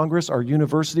halls of Congress, our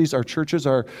universities, our churches,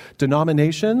 our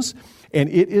denominations. And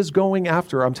it is going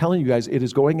after, I'm telling you guys, it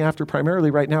is going after primarily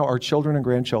right now our children and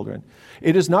grandchildren.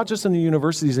 It is not just in the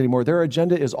universities anymore. Their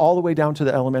agenda is all the way down to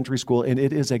the elementary school, and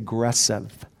it is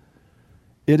aggressive.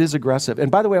 It is aggressive.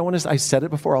 And by the way, I said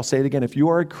it before, I'll say it again. If you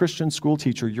are a Christian school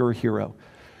teacher, you're a hero.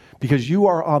 Because you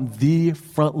are on the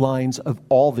front lines of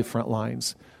all the front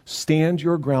lines. Stand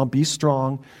your ground. Be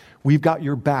strong. We've got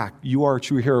your back. You are a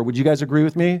true hero. Would you guys agree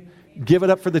with me? Give it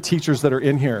up for the teachers that are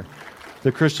in here,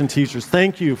 the Christian teachers.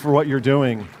 Thank you for what you're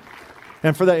doing.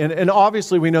 And for that, and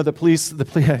obviously we know the police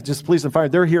and fire,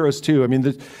 they're heroes too. I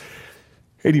mean,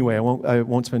 anyway, I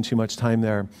won't spend too much time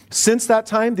there. Since that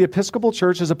time, the Episcopal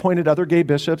Church has appointed other gay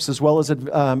bishops as well as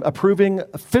approving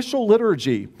official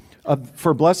liturgy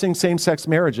for blessing same-sex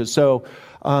marriages. So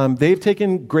they've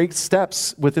taken great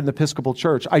steps within the Episcopal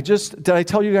Church. Did I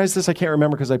tell you guys this? I can't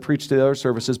remember because I preached to the other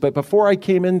services. But before I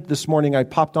came in this morning, I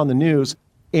popped on the news,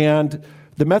 and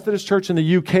the Methodist Church in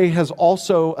the UK is going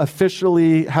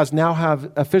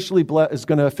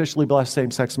to officially bless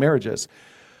same-sex marriages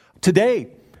today.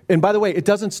 And by the way, it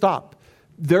doesn't stop.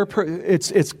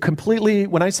 It's completely.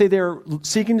 When I say they're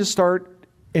seeking to start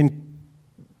and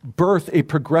birth a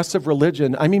progressive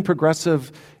religion, I mean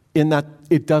progressive in that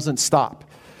it doesn't stop.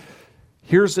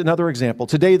 Here's another example.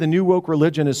 Today, the new woke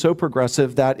religion is so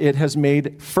progressive that it has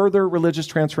made further religious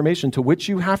transformation, to which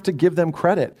you have to give them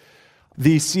credit.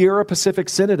 The Sierra Pacific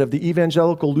Synod of the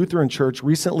Evangelical Lutheran Church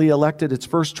recently elected its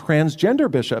first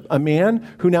transgender bishop, a man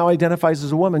who now identifies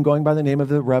as a woman, going by the name of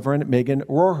the Reverend Megan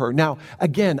Rohr. Now,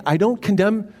 again, I don't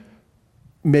condemn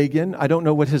Megan. I don't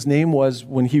know what his name was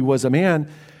when he was a man.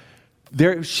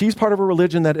 She's part of a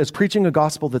religion that is preaching a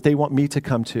gospel that they want me to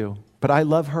come to. But I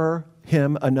love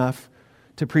him enough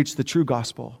to preach the true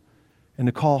gospel and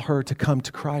to call her to come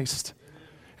to Christ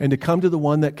and to come to the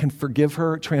one that can forgive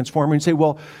her, transform her, and say,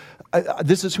 well,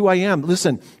 this is who I am.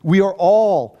 Listen, we are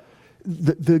all,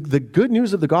 the good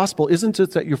news of the gospel isn't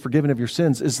just that you're forgiven of your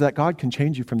sins, is that God can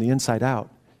change you from the inside out.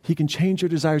 He can change your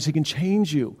desires. He can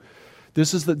change you.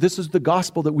 This is the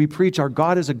gospel that we preach. Our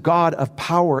God is a God of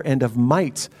power and of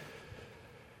might.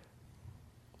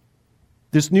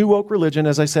 This new woke religion,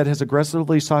 as I said, has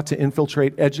aggressively sought to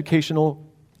infiltrate educational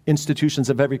institutions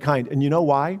of every kind. And you know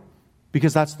why?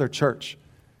 Because that's their church.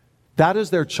 That is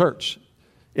their church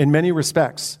in many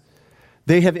respects.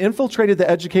 They have infiltrated the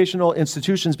educational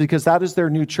institutions because that is their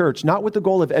new church, not with the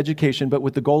goal of education, but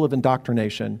with the goal of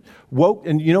indoctrination. Woke,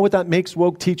 and you know what that makes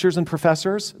woke teachers and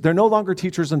professors? They're no longer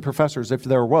teachers and professors if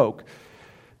they're woke.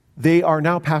 They are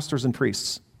now pastors and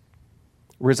priests,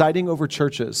 residing over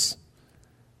churches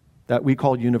that we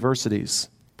call universities,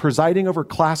 presiding over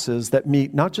classes that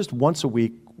meet not just once a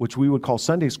week, which we would call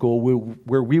Sunday school,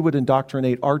 where we would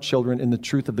indoctrinate our children in the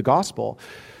truth of the gospel.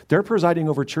 They're presiding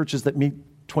over churches that meet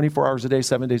 24 hours a day,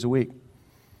 7 days a week,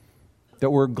 that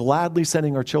we're gladly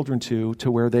sending our children to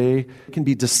where they can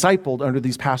be discipled under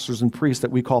these pastors and priests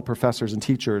that we call professors and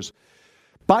teachers.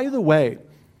 By the way,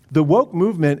 the woke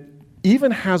movement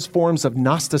even has forms of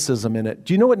Gnosticism in it.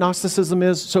 Do you know what Gnosticism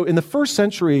is? So in the first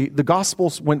century, the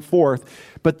Gospels went forth,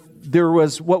 but there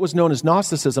was what was known as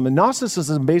Gnosticism. And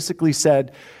Gnosticism basically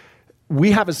said, we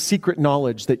have a secret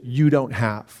knowledge that you don't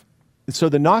have. So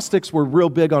the Gnostics were real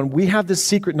big on, we have this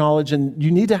secret knowledge, and you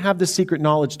need to have this secret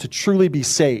knowledge to truly be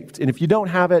saved. And if you don't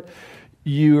have it,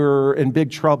 you're in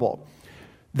big trouble.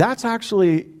 That's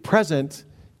actually present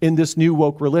in this new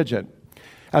woke religion.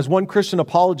 As one Christian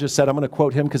apologist said, I'm going to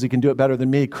quote him because he can do it better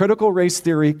than me, critical race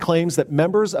theory claims that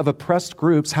members of oppressed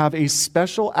groups have a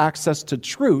special access to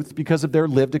truth because of their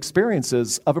lived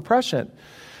experiences of oppression.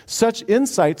 Such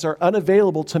insights are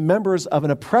unavailable to members of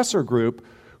an oppressor group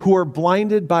who are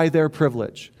blinded by their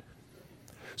privilege.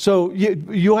 So,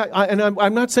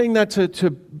 I'm not saying that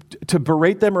to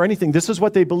berate them or anything. This is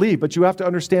what they believe, but you have to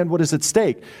understand what is at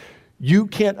stake. You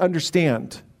can't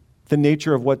understand the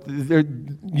nature of what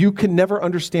you can never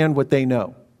understand what they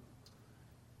know.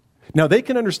 Now they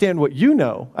can understand what you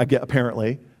know,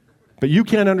 apparently, but you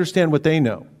can't understand what they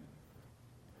know.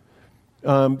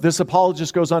 This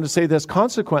apologist goes on to say this: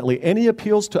 consequently, any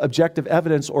appeals to objective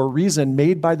evidence or reason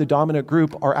made by the dominant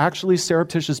group are actually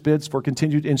surreptitious bids for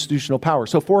continued institutional power.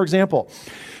 So, for example,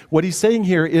 what he's saying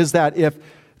here is that if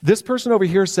this person over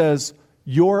here says,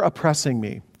 "You're oppressing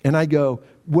me," and I go,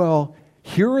 "Well,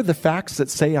 here are the facts that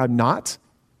say I'm not,"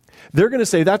 they're going to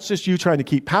say, "That's just you trying to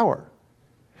keep power."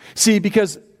 See,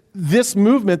 because this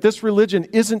movement, this religion,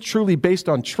 isn't truly based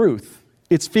on truth.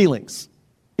 It's feelings.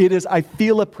 It is, I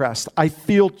feel oppressed. I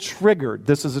feel triggered.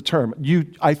 This is a term.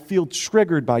 I feel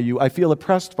triggered by you. I feel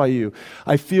oppressed by you.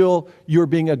 I feel you're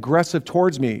being aggressive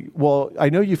towards me. Well, I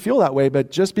know you feel that way,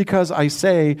 but just because I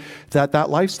say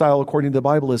that lifestyle, according to the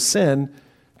Bible, is sin,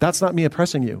 that's not me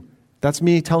oppressing you. That's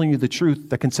me telling you the truth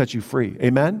that can set you free.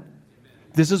 Amen?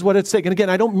 This is what it's saying. And again,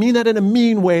 I don't mean that in a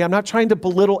mean way. I'm not trying to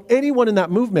belittle anyone in that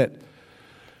movement.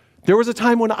 There was a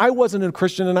time when I wasn't a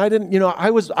Christian and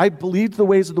I believed the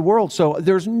ways of the world. So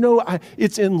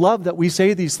it's in love that we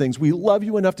say these things. We love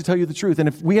you enough to tell you the truth. And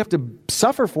if we have to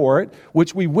suffer for it,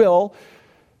 which we will,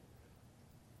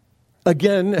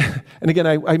 again,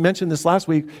 I mentioned this last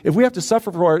week, if we have to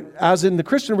suffer for it, as in the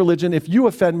Christian religion, if you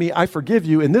offend me, I forgive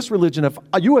you. In this religion, if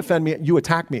you offend me, you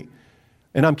attack me,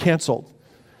 and I'm canceled.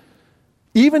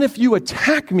 Even if you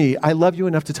attack me, I love you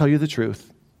enough to tell you the truth.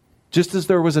 Just as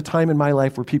there was a time in my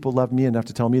life where people loved me enough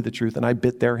to tell me the truth, and I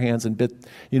bit their hands and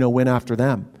went after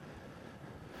them.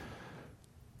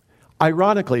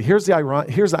 Ironically, here's the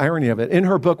irony of it. In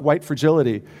her book, White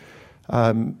Fragility,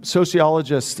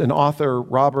 sociologist and author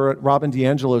Robin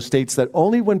DiAngelo states that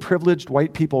only when privileged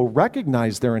white people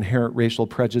recognize their inherent racial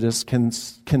prejudice can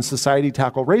society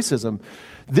tackle racism.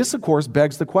 This, of course,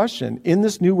 begs the question, in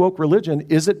this new woke religion,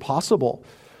 is it possible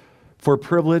for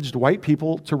privileged white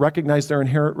people to recognize their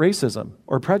inherent racism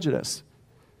or prejudice?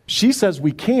 She says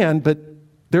we can, but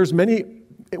there's many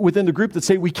within the group that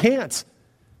say we can't.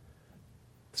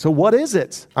 So what is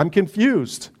it? I'm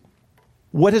confused.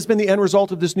 What has been the end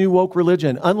result of this new woke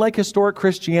religion? Unlike historic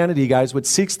Christianity, guys, which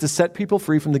seeks to set people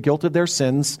free from the guilt of their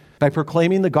sins by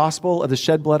proclaiming the gospel of the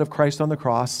shed blood of Christ on the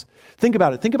cross. Think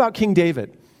about it. Think about King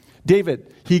David.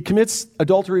 David, he commits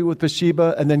adultery with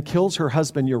Bathsheba and then kills her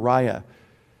husband Uriah.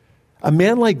 A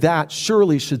man like that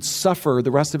surely should suffer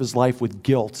the rest of his life with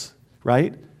guilt,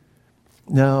 right?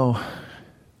 No.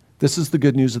 This is the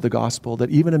good news of the gospel,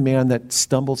 that even a man that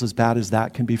stumbles as bad as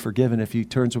that can be forgiven if he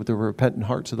turns with a repentant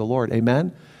heart to the Lord.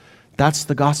 Amen? That's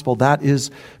the gospel. That is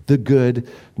the good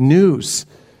news.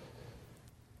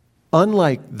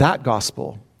 Unlike that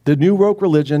gospel, the new woke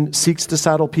religion seeks to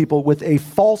saddle people with a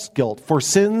false guilt for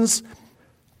sins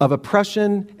of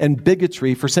oppression and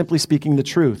bigotry for simply speaking the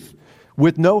truth,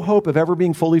 with no hope of ever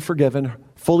being fully forgiven,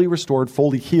 fully restored,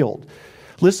 fully healed.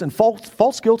 Listen,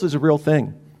 false guilt is a real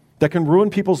thing that can ruin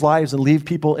people's lives and leave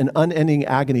people in unending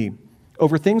agony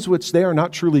over things which they are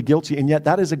not truly guilty. And yet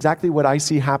that is exactly what I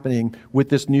see happening with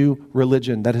this new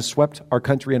religion that has swept our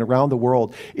country and around the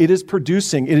world. It is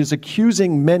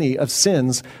accusing many of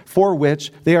sins for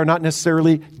which they are not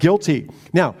necessarily guilty.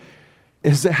 Now,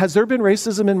 has there been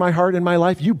racism in my heart, in my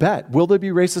life? You bet. Will there be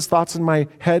racist thoughts in my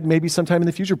head maybe sometime in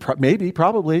the future? Maybe,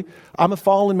 probably. I'm a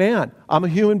fallen man. I'm a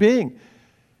human being.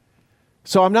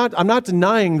 So I'm not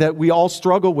denying that we all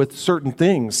struggle with certain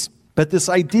things. But this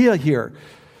idea here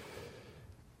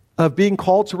of being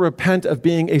called to repent of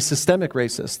being a systemic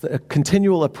racist, a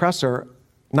continual oppressor,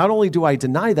 not only do I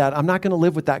deny that, I'm not going to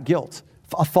live with that guilt,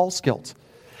 a false guilt.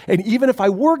 And even if I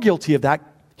were guilty of that,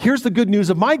 here's the good news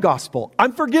of my gospel.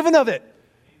 I'm forgiven of it.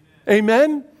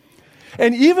 Amen?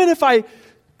 And even if I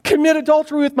commit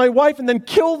adultery with my wife and then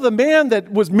kill the man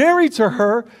that was married to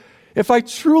her, if I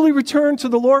truly return to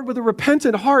the Lord with a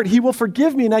repentant heart, He will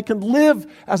forgive me and I can live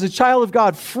as a child of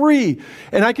God free.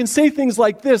 And I can say things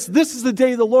like this is the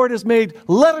day the Lord has made.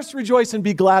 Let us rejoice and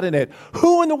be glad in it.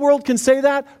 Who in the world can say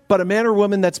that but a man or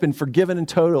woman that's been forgiven in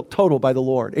total by the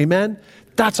Lord? Amen?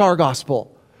 That's our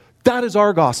gospel. That is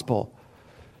our gospel.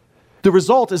 The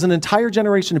result is an entire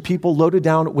generation of people loaded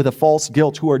down with a false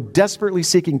guilt who are desperately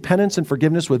seeking penance and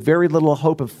forgiveness with very little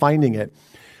hope of finding it.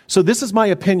 So this is my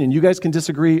opinion. You guys can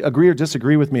agree or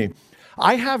disagree with me.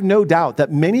 I have no doubt that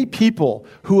many people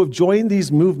who have joined these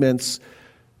movements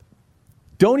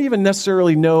don't even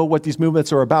necessarily know what these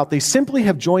movements are about. They simply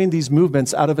have joined these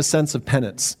movements out of a sense of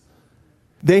penance.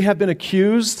 They have been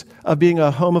accused of being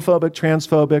a homophobic,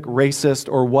 transphobic, racist,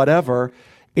 or whatever,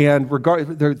 and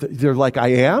they're like, I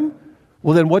am?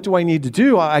 Well, then what do I need to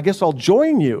do? I guess I'll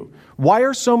join you. Why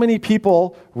are so many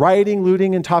people rioting,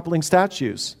 looting, and toppling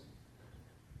statues?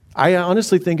 I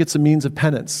honestly think it's a means of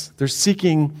penance. They're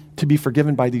seeking to be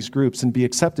forgiven by these groups and be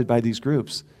accepted by these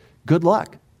groups. Good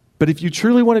luck. But if you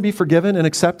truly want to be forgiven and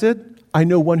accepted, I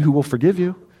know one who will forgive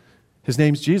you. His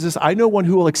name's Jesus. I know one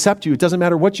who will accept you. It doesn't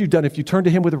matter what you've done. If you turn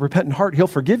to him with a repentant heart, he'll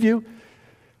forgive you.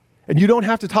 And you don't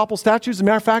have to topple statues. As a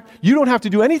matter of fact, you don't have to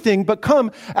do anything but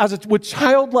come with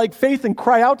childlike faith and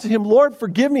cry out to him, Lord,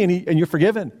 forgive me, and you're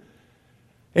forgiven.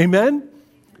 Amen?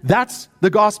 That's the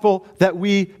gospel that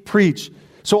we preach.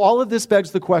 So all of this begs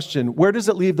the question, where does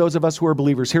it leave those of us who are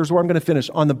believers? Here's where I'm going to finish.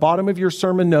 On the bottom of your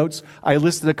sermon notes, I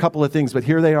listed a couple of things, but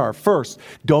here they are. First,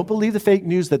 don't believe the fake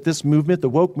news that this movement, the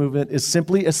woke movement, is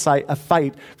simply a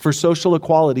fight for social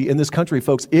equality in this country,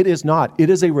 folks. It is not. It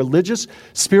is a religious,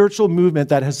 spiritual movement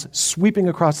that is sweeping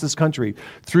across this country,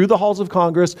 through the halls of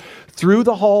Congress, through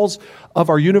the halls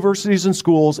of our universities and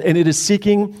schools, and it is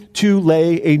seeking to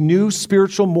lay a new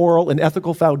spiritual, moral, and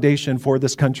ethical foundation for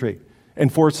this country.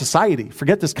 And for society.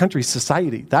 Forget this country,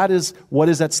 society. That is what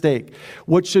is at stake.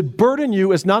 What should burden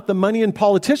you is not the money and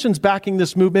politicians backing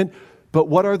this movement, but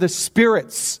what are the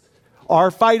spirits? Our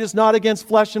fight is not against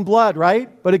flesh and blood, right?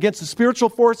 But against the spiritual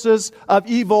forces of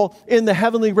evil in the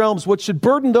heavenly realms. What should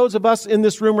burden those of us in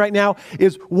this room right now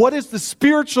is what is the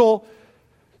spiritual,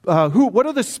 what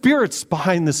are the spirits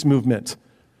behind this movement?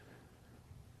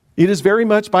 It is very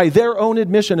much, by their own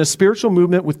admission, a spiritual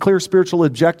movement with clear spiritual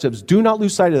objectives. Do not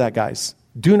lose sight of that, guys.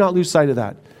 Do not lose sight of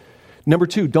that. Number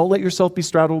two, don't let yourself be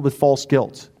straddled with false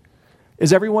guilt.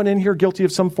 Is everyone in here guilty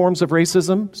of some forms of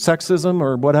racism, sexism,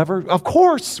 or whatever? Of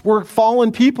course, we're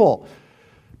fallen people.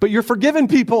 But you're forgiven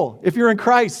people if you're in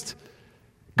Christ.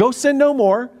 Go sin no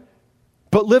more,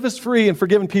 but live as free and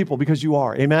forgiven people because you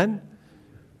are. Amen?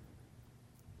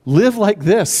 Live like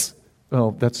this.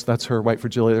 Oh, that's her, white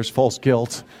fragility. There's false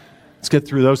guilt. Let's get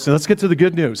through those. Let's get to the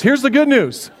good news. Here's the good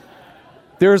news.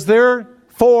 There's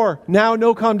therefore now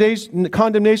no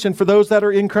condemnation for those that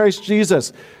are in Christ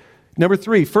Jesus. Number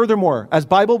three, furthermore, as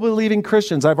Bible-believing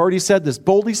Christians, I've already said this,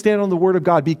 boldly stand on the Word of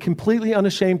God. Be completely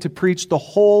unashamed to preach the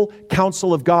whole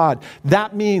counsel of God.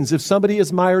 That means if somebody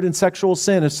is mired in sexual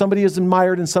sin, if somebody is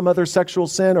mired in some other sexual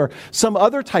sin or some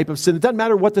other type of sin, it doesn't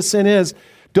matter what the sin is,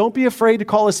 don't be afraid to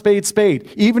call a spade spade.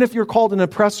 Even if you're called an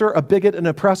oppressor, a bigot, an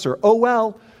oppressor. Oh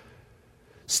well.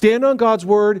 Stand on God's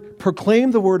word,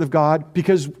 proclaim the word of God,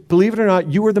 because believe it or not,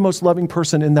 you are the most loving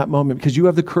person in that moment because you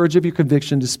have the courage of your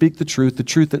conviction to speak the truth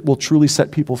that will truly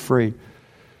set people free.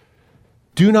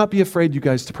 Do not be afraid, you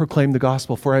guys, to proclaim the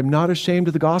gospel, for I am not ashamed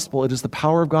of the gospel. It is the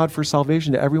power of God for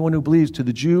salvation to everyone who believes, to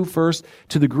the Jew first,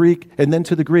 to the Greek, and then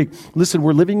to the Greek. Listen,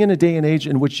 we're living in a day and age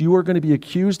in which you are going to be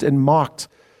accused and mocked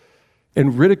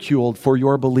and ridiculed for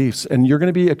your beliefs. And you're going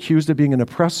to be accused of being an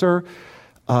oppressor,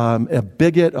 a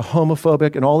bigot, a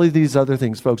homophobic, and all of these other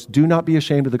things. Folks, do not be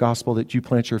ashamed of the gospel that you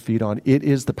plant your feet on. It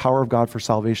is the power of God for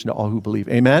salvation to all who believe.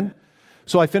 Amen?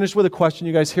 So I finished with a question,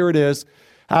 you guys. Here it is.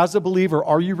 As a believer,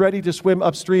 are you ready to swim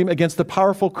upstream against the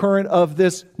powerful current of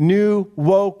this new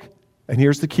woke, and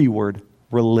here's the key word,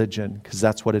 religion, because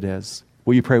that's what it is.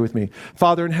 Will you pray with me?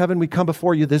 Father in heaven, we come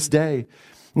before you this day.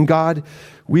 And God,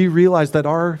 we realize that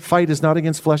our fight is not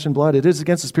against flesh and blood. It is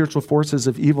against the spiritual forces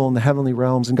of evil in the heavenly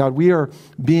realms. And God, we are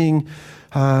being,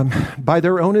 by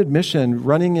their own admission,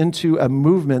 running into a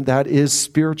movement that is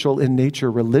spiritual in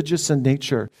nature, religious in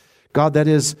nature. God, that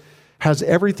has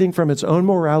everything from its own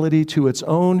morality to its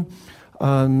own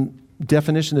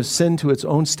definition of sin to its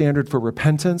own standard for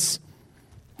repentance.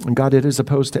 And God, it is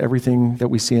opposed to everything that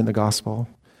we see in the gospel.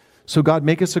 So God,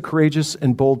 make us a courageous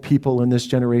and bold people in this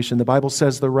generation. The Bible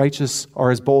says the righteous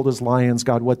are as bold as lions.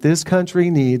 God, what this country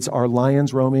needs are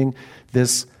lions roaming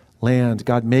this land.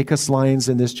 God, make us lions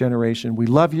in this generation. We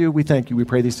love you. We thank you. We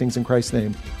pray these things in Christ's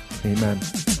name. Amen.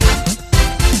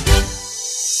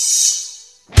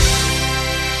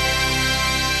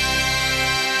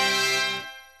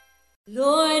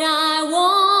 Lord, I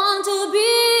want to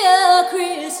be a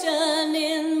Christian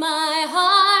in my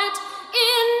heart,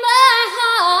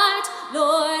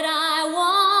 Lord, I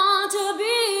want to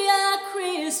be a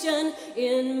Christian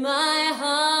in my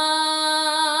heart.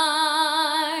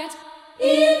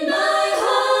 In my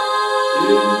heart.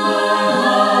 In my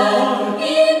heart.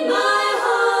 In my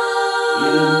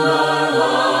heart.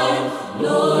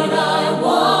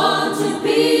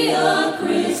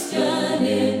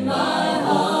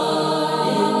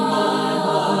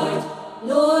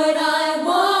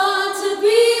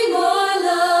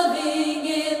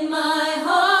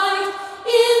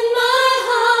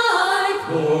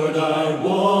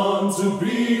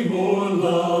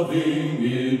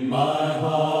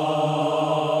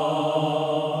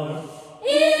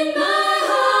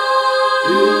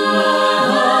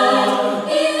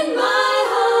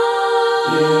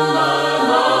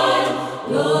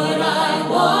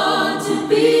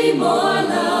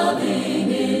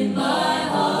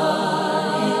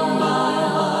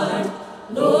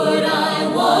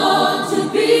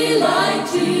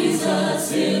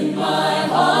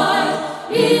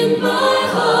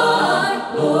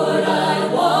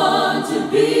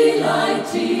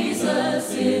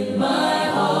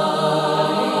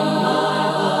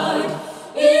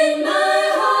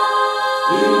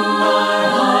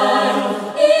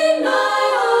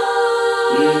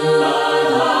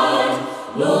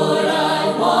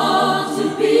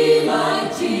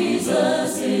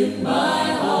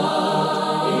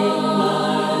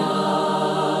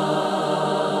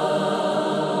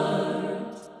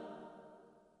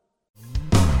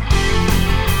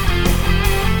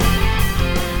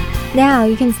 Now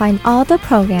you can find all the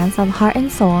programs of Heart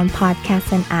and Soul on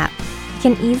podcasts and app. You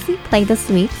can easily play this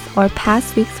week's or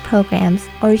past week's programs,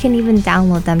 or you can even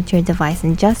download them to your device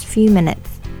in just a few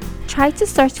minutes. Try to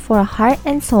search for Heart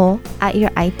and Soul at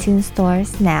your iTunes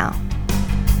stores now.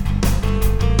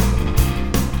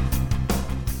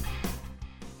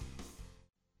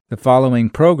 The following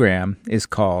program is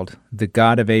called The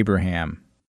God of Abraham.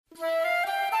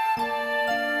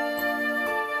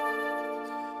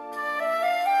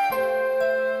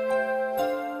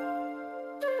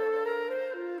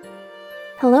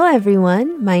 Hello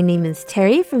everyone, my name is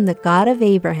Terry from The God of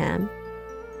Abraham.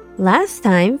 Last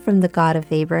time from The God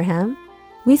of Abraham,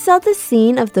 we saw the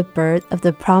scene of the birth of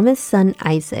the promised son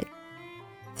Isaac.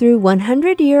 Through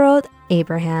 100-year-old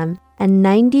Abraham and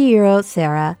 90-year-old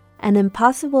Sarah, an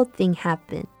impossible thing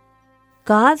happened.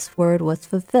 God's word was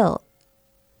fulfilled.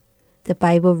 The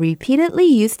Bible repeatedly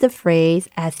used the phrase,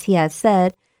 as he has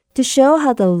said, to show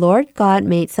how the Lord God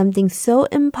made something so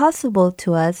impossible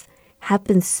to us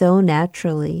happen so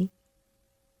naturally.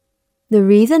 The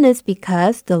reason is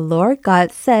because the Lord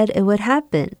God said it would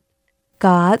happen.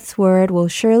 God's word will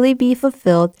surely be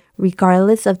fulfilled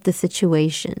regardless of the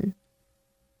situation.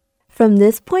 From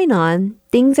this point on,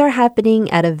 things are happening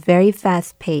at a very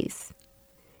fast pace.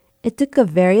 It took a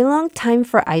very long time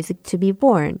for Isaac to be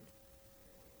born.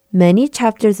 Many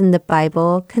chapters in the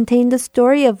Bible contain the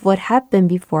story of what happened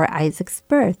before Isaac's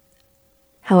birth.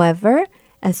 However,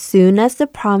 as soon as the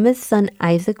promised son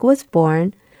Isaac was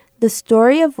born, the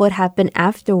story of what happened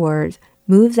afterwards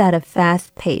moves at a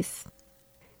fast pace.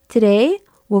 Today,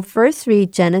 we'll first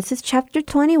read Genesis chapter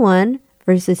 21,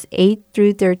 verses 8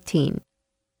 through 13.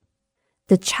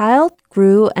 The child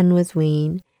grew and was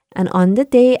weaned, and on the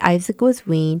day Isaac was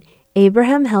weaned,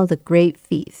 Abraham held a great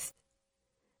feast.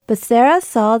 But Sarah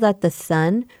saw that the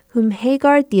son, whom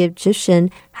Hagar the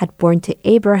Egyptian had borne to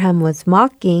Abraham, was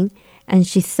mocking, and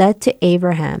she said to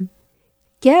Abraham,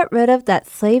 "Get rid of that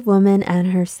slave woman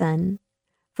and her son,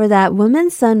 for that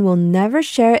woman's son will never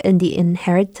share in the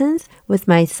inheritance with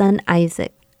my son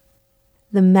Isaac."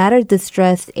 The matter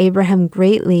distressed Abraham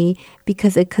greatly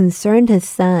because it concerned his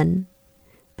son.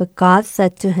 But God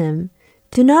said to him,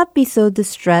 "Do not be so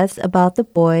distressed about the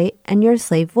boy and your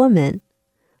slave woman.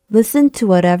 Listen to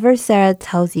whatever Sarah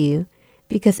tells you,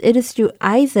 because it is through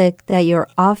Isaac that your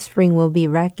offspring will be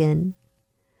reckoned.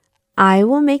 I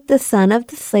will make the son of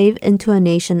the slave into a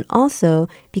nation also,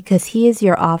 because he is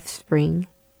your offspring."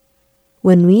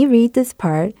 When we read this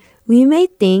part, we may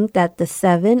think that the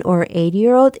 7 or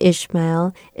 8-year-old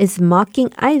Ishmael is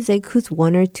mocking Isaac, who's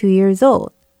 1 or 2 years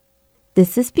old.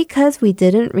 This is because we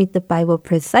didn't read the Bible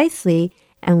precisely,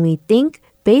 and we think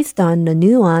based on the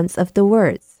nuance of the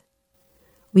words.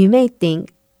 We may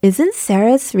think, isn't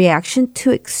Sarah's reaction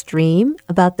too extreme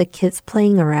about the kids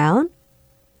playing around?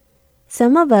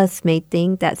 Some of us may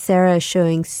think that Sarah is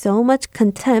showing so much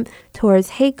contempt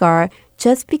towards Hagar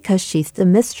just because she's the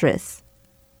mistress.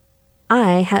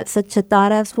 I had such a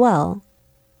thought as well.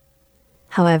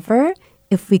 However,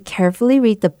 if we carefully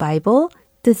read the Bible,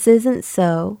 this isn't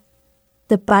so.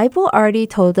 The Bible already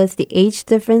told us the age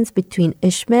difference between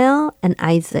Ishmael and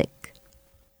Isaac.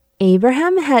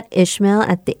 Abraham had Ishmael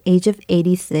at the age of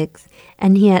 86,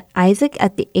 and he had Isaac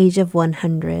at the age of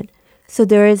 100. So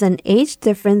there is an age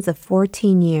difference of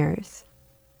 14 years.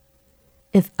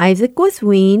 If Isaac was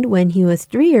weaned when he was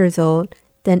 3 years old,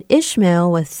 then Ishmael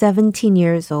was 17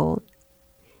 years old.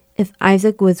 If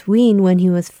Isaac was weaned when he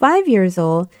was 5 years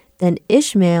old, then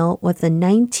Ishmael was a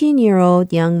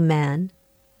 19-year-old young man.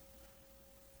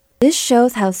 This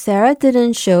shows how Sarah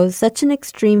didn't show such an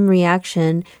extreme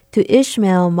reaction to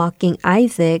Ishmael mocking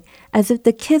Isaac as if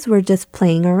the kids were just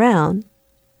playing around.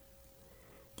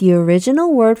 The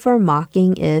original word for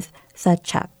mocking is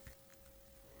sachak.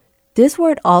 This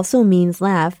word also means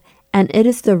laugh, and it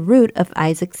is the root of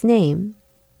Isaac's name.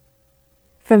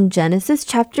 From Genesis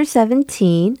chapter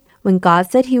 17, when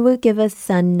God said he would give a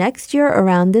son next year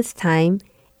around this time,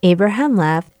 Abraham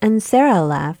laughed and Sarah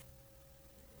laughed.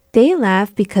 They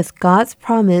laughed because God's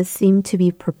promise seemed to be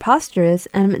preposterous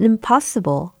and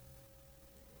impossible.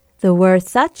 The word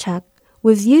sachak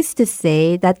was used to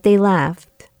say that they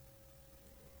laughed.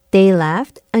 They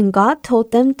laughed, and God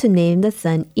told them to name the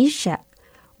son Ishak,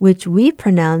 which we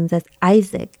pronounce as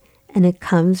Isaac, and it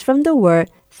comes from the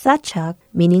word sachak,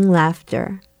 meaning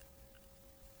laughter.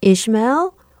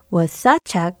 Ishmael was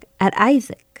sachak at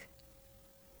Isaac.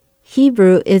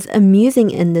 Hebrew is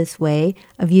amusing in this way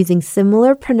of using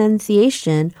similar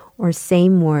pronunciation or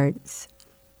same words.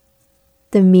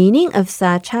 The meaning of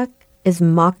sachak is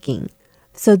mocking.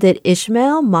 So did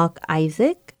Ishmael mock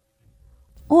Isaac?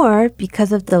 Or,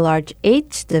 because of the large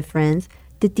age difference,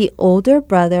 Did the older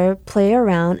brother play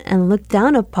around and look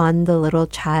down upon the little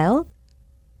child?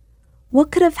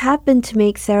 What could have happened to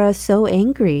make Sarah so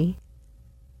angry?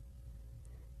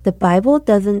 The Bible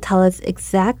doesn't tell us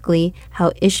exactly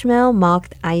how Ishmael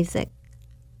mocked Isaac.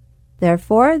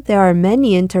 Therefore, there are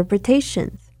many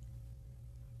interpretations.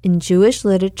 In Jewish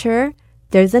literature,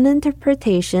 there's an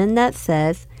interpretation that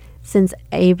says, since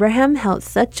Abraham held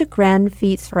such a grand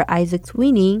feast for Isaac's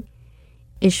weaning,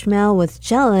 Ishmael was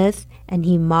jealous and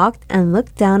he mocked and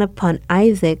looked down upon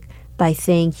Isaac by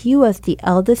saying he was the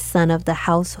eldest son of the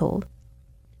household.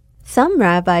 Some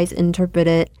rabbis interpret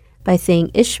it by saying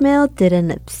Ishmael did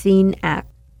an obscene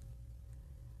act.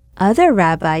 Other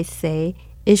rabbis say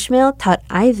Ishmael taught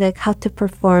Isaac how to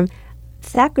perform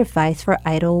sacrifice for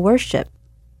idol worship.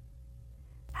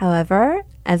 However,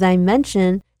 as I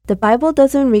mentioned, the Bible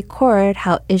doesn't record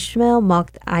how Ishmael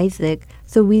mocked Isaac,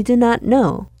 so we do not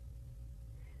know.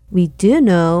 We do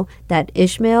know that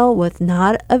Ishmael was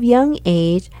not of young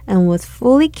age and was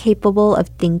fully capable of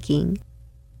thinking.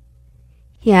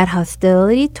 He had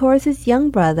hostility towards his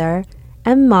young brother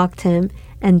and mocked him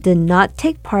and did not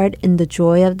take part in the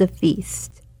joy of the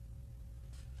feast.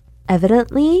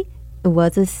 Evidently, it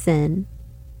was a sin.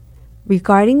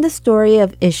 Regarding the story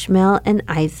of Ishmael and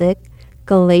Isaac,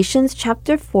 Galatians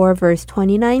chapter 4 verse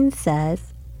 29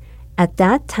 says, "At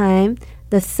that time,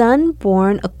 the son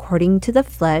born according to the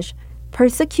flesh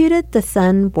persecuted the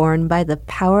son born by the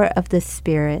power of the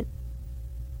Spirit."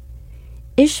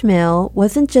 Ishmael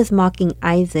wasn't just mocking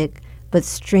Isaac, but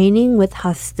straining with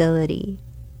hostility.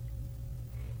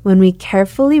 When we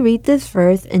carefully read this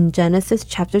verse in Genesis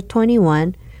chapter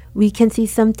 21, we can see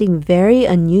something very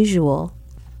unusual.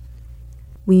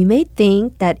 We may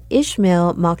think that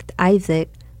Ishmael mocked Isaac,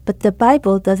 but the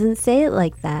Bible doesn't say it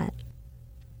like that.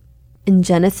 In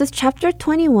Genesis chapter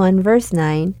 21 verse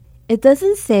 9, it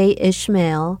doesn't say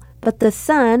Ishmael, but the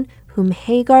son whom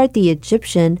Hagar the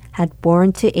Egyptian had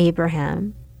borne to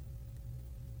Abraham.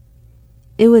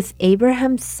 It was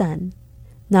Abraham's son,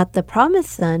 not the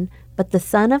promised son, but the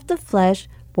son of the flesh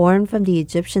born from the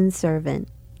Egyptian servant.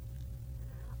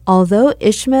 Although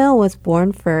Ishmael was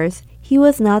born first, he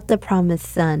was not the promised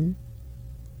son.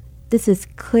 This is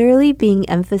clearly being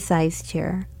emphasized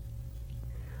here.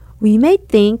 We may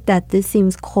think that this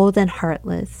seems cold and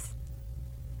heartless.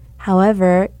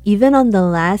 However, even on the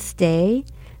last day,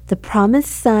 the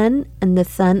promised son and the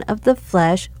son of the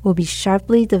flesh will be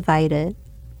sharply divided.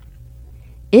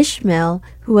 Ishmael,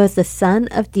 who was the son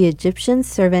of the Egyptian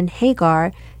servant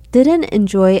Hagar, didn't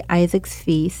enjoy Isaac's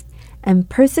feast and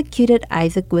persecuted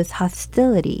Isaac with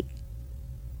hostility.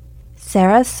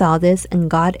 Sarah saw this and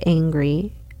got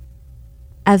angry.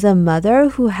 As a mother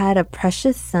who had a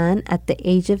precious son at the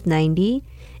age of 90,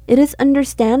 it is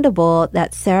understandable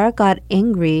that Sarah got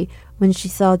angry when she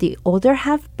saw the older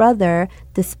half-brother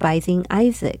despising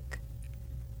Isaac.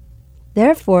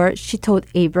 Therefore, she told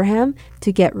Abraham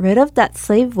to get rid of that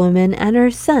slave woman and her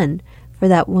son, for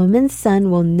that woman's son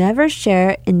will never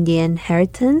share in the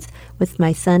inheritance with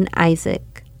my son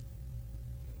Isaac.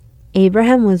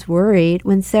 Abraham was worried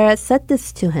when Sarah said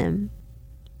this to him.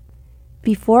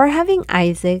 Before having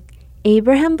Isaac,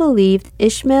 Abraham believed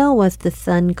Ishmael was the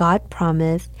son God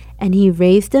promised, and he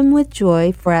raised him with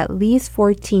joy for at least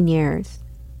 14 years.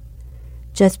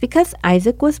 Just because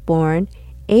Isaac was born,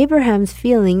 Abraham's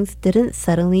feelings didn't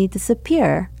suddenly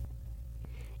disappear.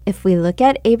 If we look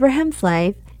at Abraham's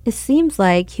life, it seems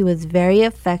like he was very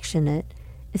affectionate,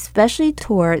 especially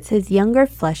towards his younger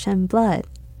flesh and blood.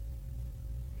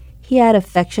 He had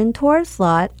affection towards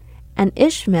Lot and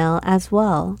Ishmael as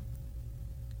well.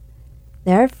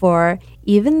 Therefore,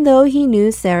 even though he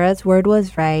knew Sarah's word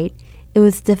was right, it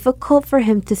was difficult for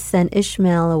him to send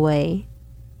Ishmael away.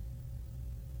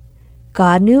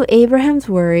 God knew Abraham's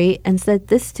worry and said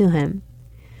this to him,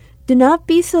 "Do not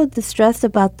be so distressed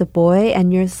about the boy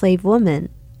and your slave woman.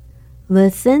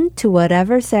 Listen to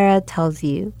whatever Sarah tells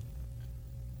you."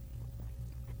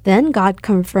 Then God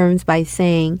confirms by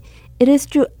saying, "It is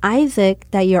through Isaac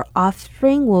that your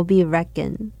offspring will be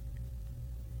reckoned."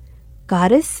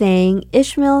 God is saying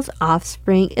Ishmael's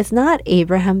offspring is not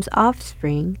Abraham's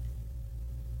offspring.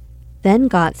 Then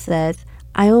God says,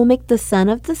 "I will make the son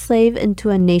of the slave into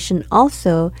a nation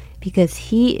also,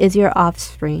 because he is your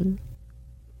offspring."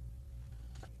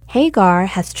 Hagar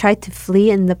has tried to flee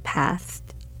in the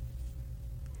past.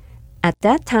 At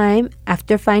that time,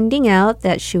 after finding out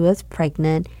that she was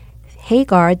pregnant,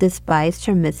 Hagar despised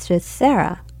her mistress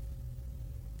Sarah.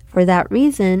 For that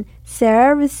reason,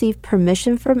 Sarah received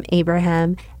permission from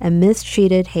Abraham and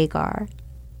mistreated Hagar.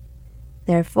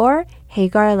 Therefore,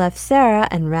 Hagar left Sarah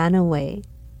and ran away.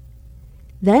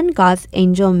 Then God's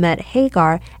angel met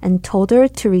Hagar and told her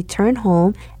to return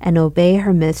home and obey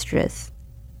her mistress.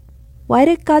 Why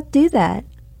did God do that?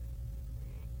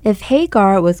 If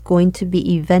Hagar was going to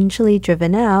be eventually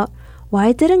driven out,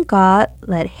 why didn't God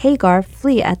let Hagar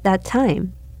flee at that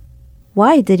time?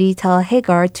 Why did he tell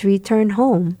Hagar to return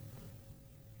home?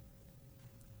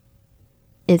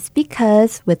 It's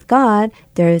because with God,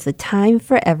 there is a time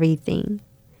for everything,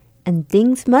 and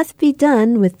things must be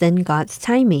done within God's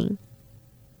timing.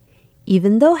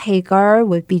 Even though Hagar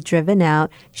would be driven out,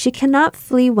 she cannot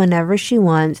flee whenever she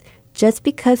wants just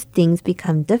because things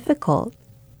become difficult.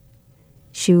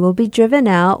 She will be driven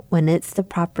out when it's the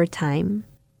proper time.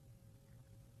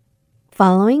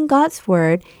 Following God's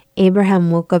word,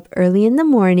 Abraham woke up early in the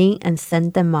morning and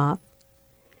sent them off.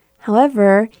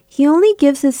 However, he only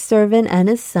gives his servant and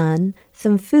his son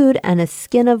some food and a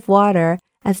skin of water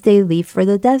as they leave for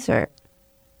the desert.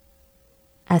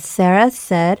 As Sarah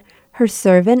said, her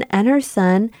servant and her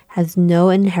son has no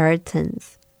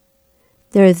inheritance.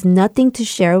 There is nothing to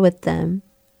share with them.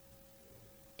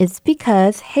 It's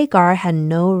because Hagar had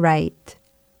no right.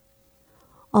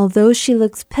 Although she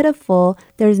looks pitiful,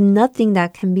 there's nothing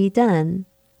that can be done.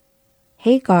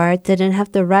 Hagar didn't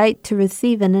have the right to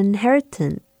receive an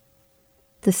inheritance.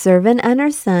 The servant and her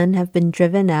son have been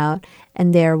driven out,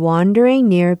 and they are wandering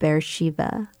near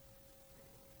Beersheba.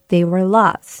 They were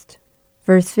lost.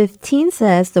 Verse 15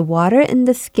 says the water in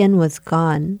the skin was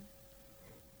gone.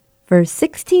 Verse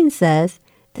 16 says,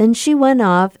 Then she went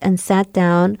off and sat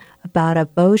down about a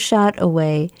bow shot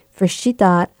away, for she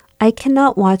thought, I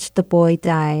cannot watch the boy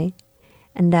die.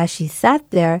 And as she sat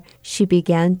there, she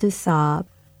began to sob.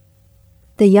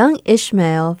 The young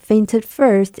Ishmael fainted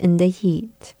first in the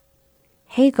heat.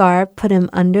 Hagar put him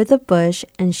under the bush,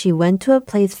 and she went to a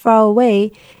place far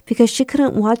away because she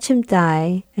couldn't watch him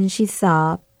die, and she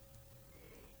sobbed.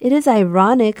 It is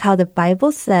ironic how the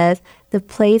Bible says the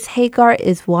place Hagar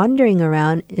is wandering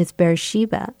around is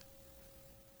Beersheba.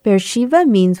 Beersheba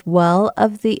means well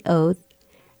of the oath,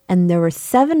 and there were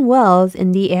 7 wells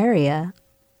in the area.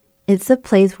 It's a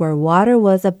place where water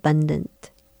was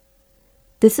abundant.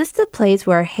 This is the place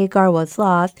where Hagar was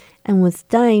lost and was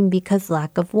dying because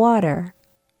lack of water.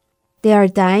 They are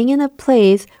dying in a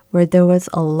place where there was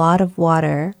a lot of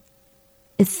water.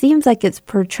 It seems like it's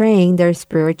portraying their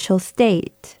spiritual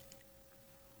state.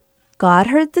 God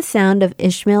heard the sound of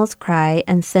Ishmael's cry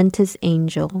and sent his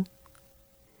angel.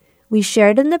 We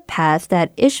shared in the past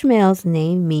that Ishmael's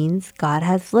name means God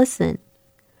has listened.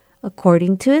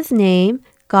 According to his name,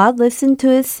 God listened to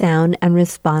his sound and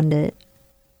responded.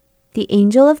 The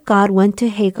angel of God went to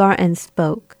Hagar and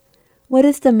spoke. What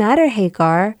is the matter,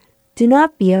 Hagar? Do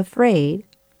not be afraid.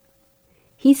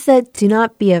 He said, do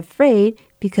not be afraid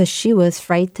because she was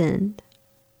frightened.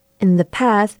 In the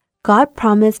past, God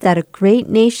promised that a great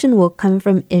nation will come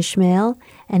from Ishmael,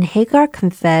 and Hagar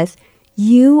confessed,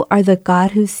 You are the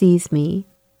God who sees me.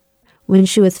 When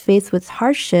she was faced with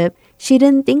hardship, she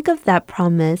didn't think of that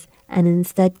promise and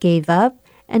instead gave up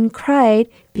and cried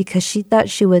because she thought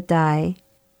she would die.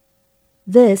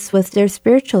 This was their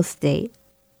spiritual state.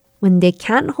 When they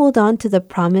can't hold on to the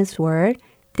promised word,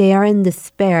 they are in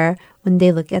despair when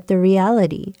they look at the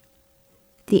reality.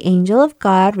 The angel of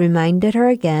God reminded her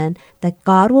again that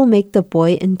God will make the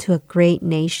boy into a great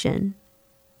nation.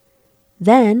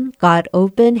 Then God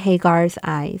opened Hagar's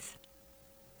eyes.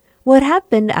 What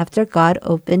happened after God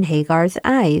opened Hagar's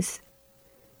eyes?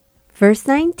 Verse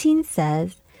 19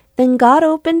 says, Then God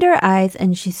opened her eyes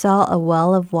and she saw a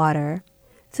well of water.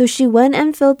 So she went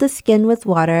and filled the skin with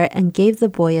water and gave the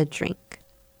boy a drink.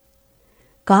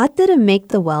 God didn't make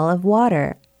the well of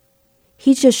water.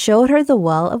 He just showed her the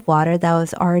well of water that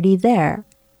was already there.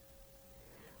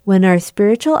 When our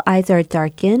spiritual eyes are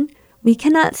darkened, we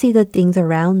cannot see the things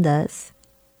around us.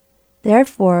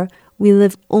 Therefore, we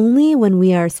live only when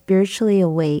we are spiritually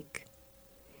awake.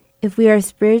 If we are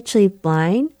spiritually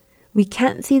blind, we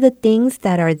can't see the things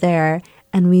that are there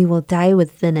and we will die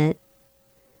within it.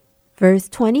 Verse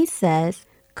 20 says,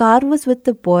 God was with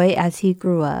the boy as he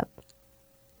grew up.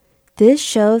 This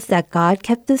shows that God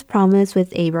kept his promise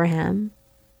with Abraham.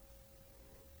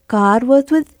 God was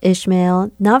with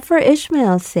Ishmael not for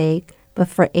Ishmael's sake, but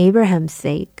for Abraham's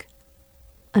sake.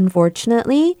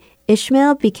 Unfortunately,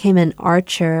 Ishmael became an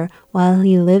archer while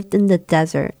he lived in the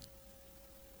desert.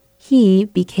 He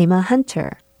became a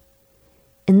hunter.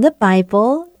 In the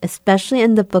Bible, especially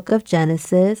in the book of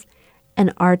Genesis,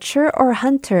 an archer or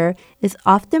hunter is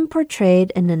often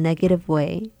portrayed in a negative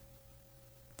way.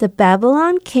 The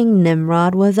Babylon king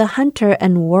Nimrod was a hunter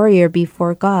and warrior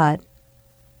before God.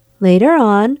 Later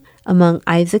on, among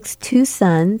Isaac's 2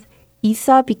 sons,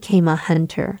 Esau became a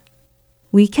hunter.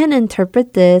 We can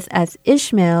interpret this as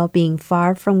Ishmael being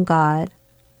far from God.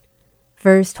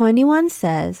 Verse 21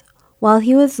 says, while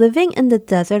he was living in the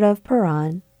desert of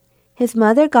Paran, his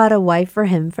mother got a wife for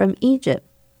him from Egypt.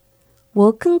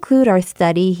 We'll conclude our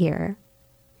study here.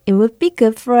 It would be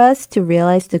good for us to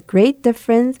realize the great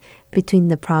difference between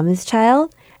the promised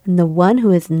child and the one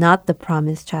who is not the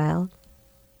promised child.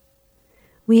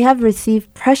 We have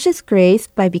received precious grace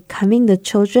by becoming the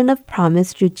children of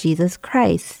promise through Jesus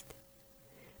Christ.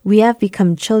 We have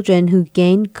become children who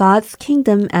gain God's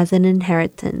kingdom as an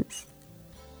inheritance.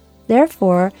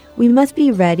 Therefore, we must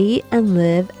be ready and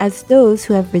live as those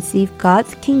who have received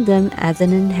God's kingdom as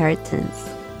an inheritance.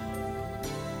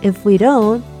 If we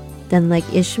don't, then like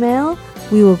Ishmael,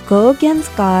 we will go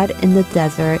against God in the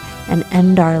desert and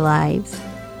end our lives.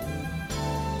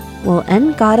 We'll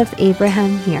end God of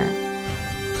Abraham here.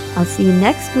 I'll see you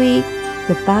next week.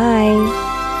 Goodbye.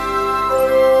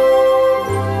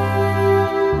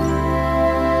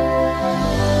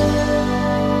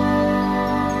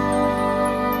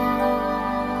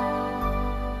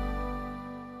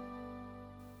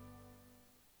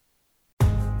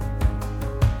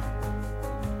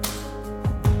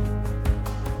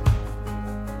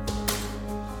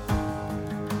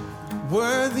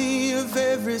 Worthy of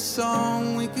every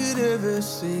song we could ever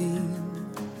sing,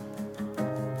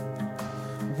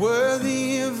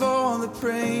 worthy of all the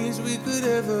praise we could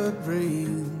ever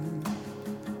bring,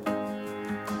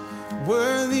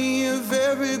 worthy of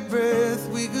every breath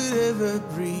we could ever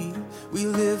breathe. We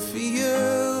live for you,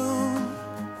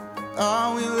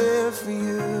 oh, we live for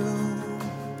you.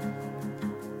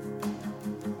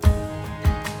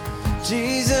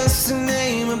 Jesus, the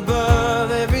name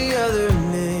above every other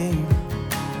name.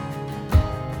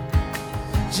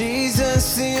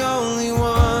 Jesus, the only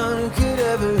one who could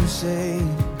ever save.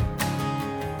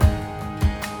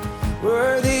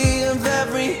 Worthy of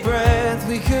every breath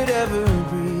we could ever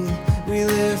breathe. We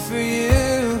live for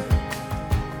you.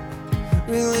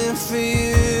 We live for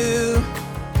you.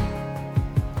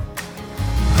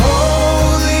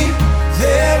 Holy,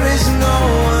 there is no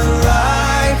one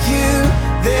like you.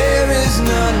 There is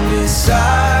none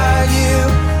beside you.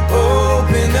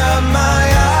 Open up my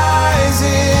eyes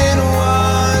in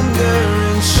wonder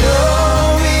and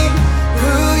show me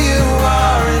who you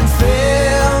are and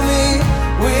fill me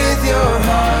with your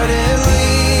heart and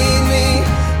lead me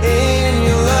in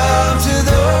your love to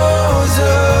those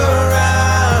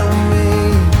around me.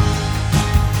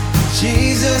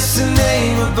 Jesus, the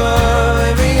name above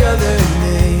every other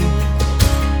name.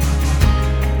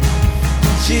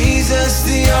 Jesus,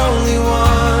 the only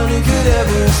one who could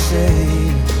ever save.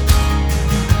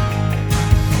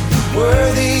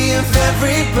 Worthy of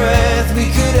every breath we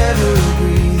could ever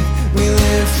breathe. We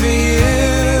live for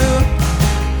you.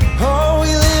 Oh, we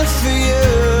live for you.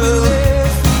 We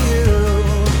live for you.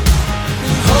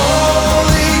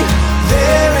 Holy,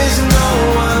 there is no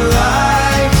one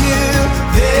like you.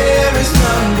 There is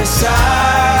none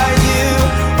beside you.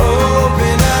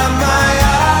 Open up my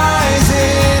eyes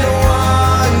in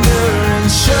wonder and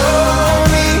show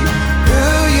me who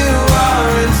you are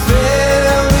and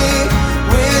fill me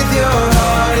with your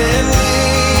heart and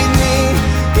lead me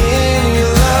in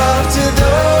your love to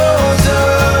those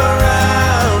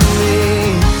around me.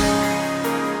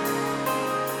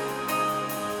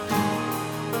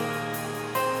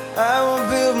 I will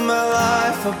build my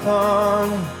life upon,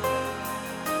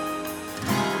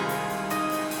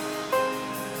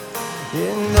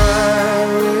 and I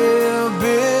will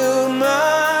build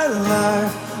my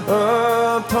life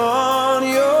upon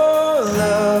your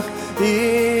love.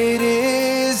 It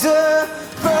is a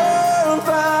firm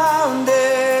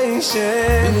foundation,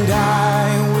 and I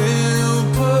will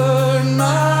put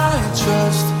my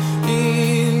trust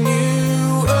in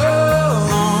you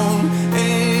alone,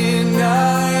 and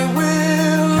I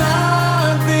will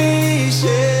not be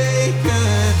shaken.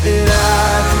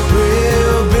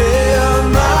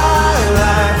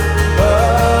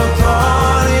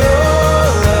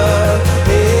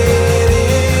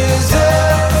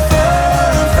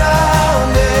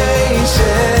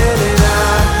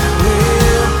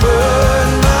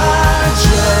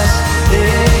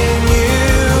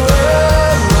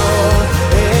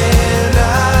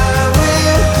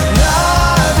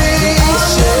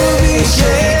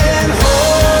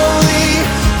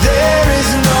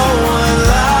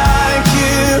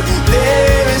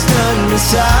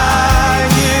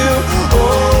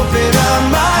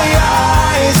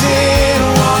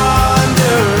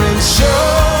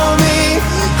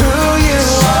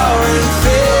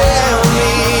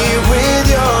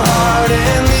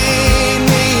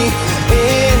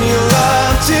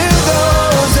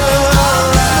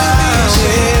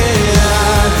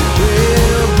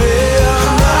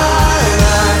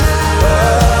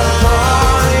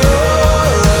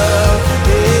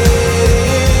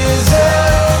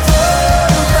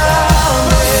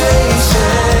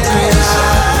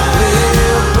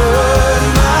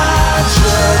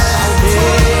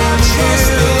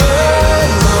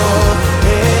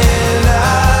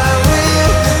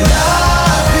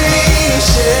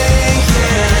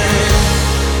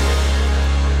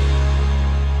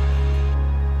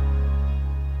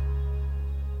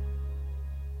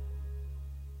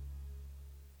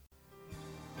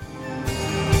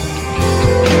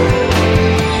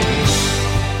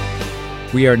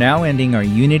 We are now ending our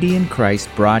Unity in Christ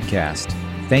broadcast.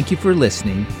 Thank you for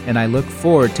listening, and I look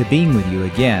forward to being with you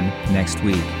again next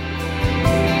week.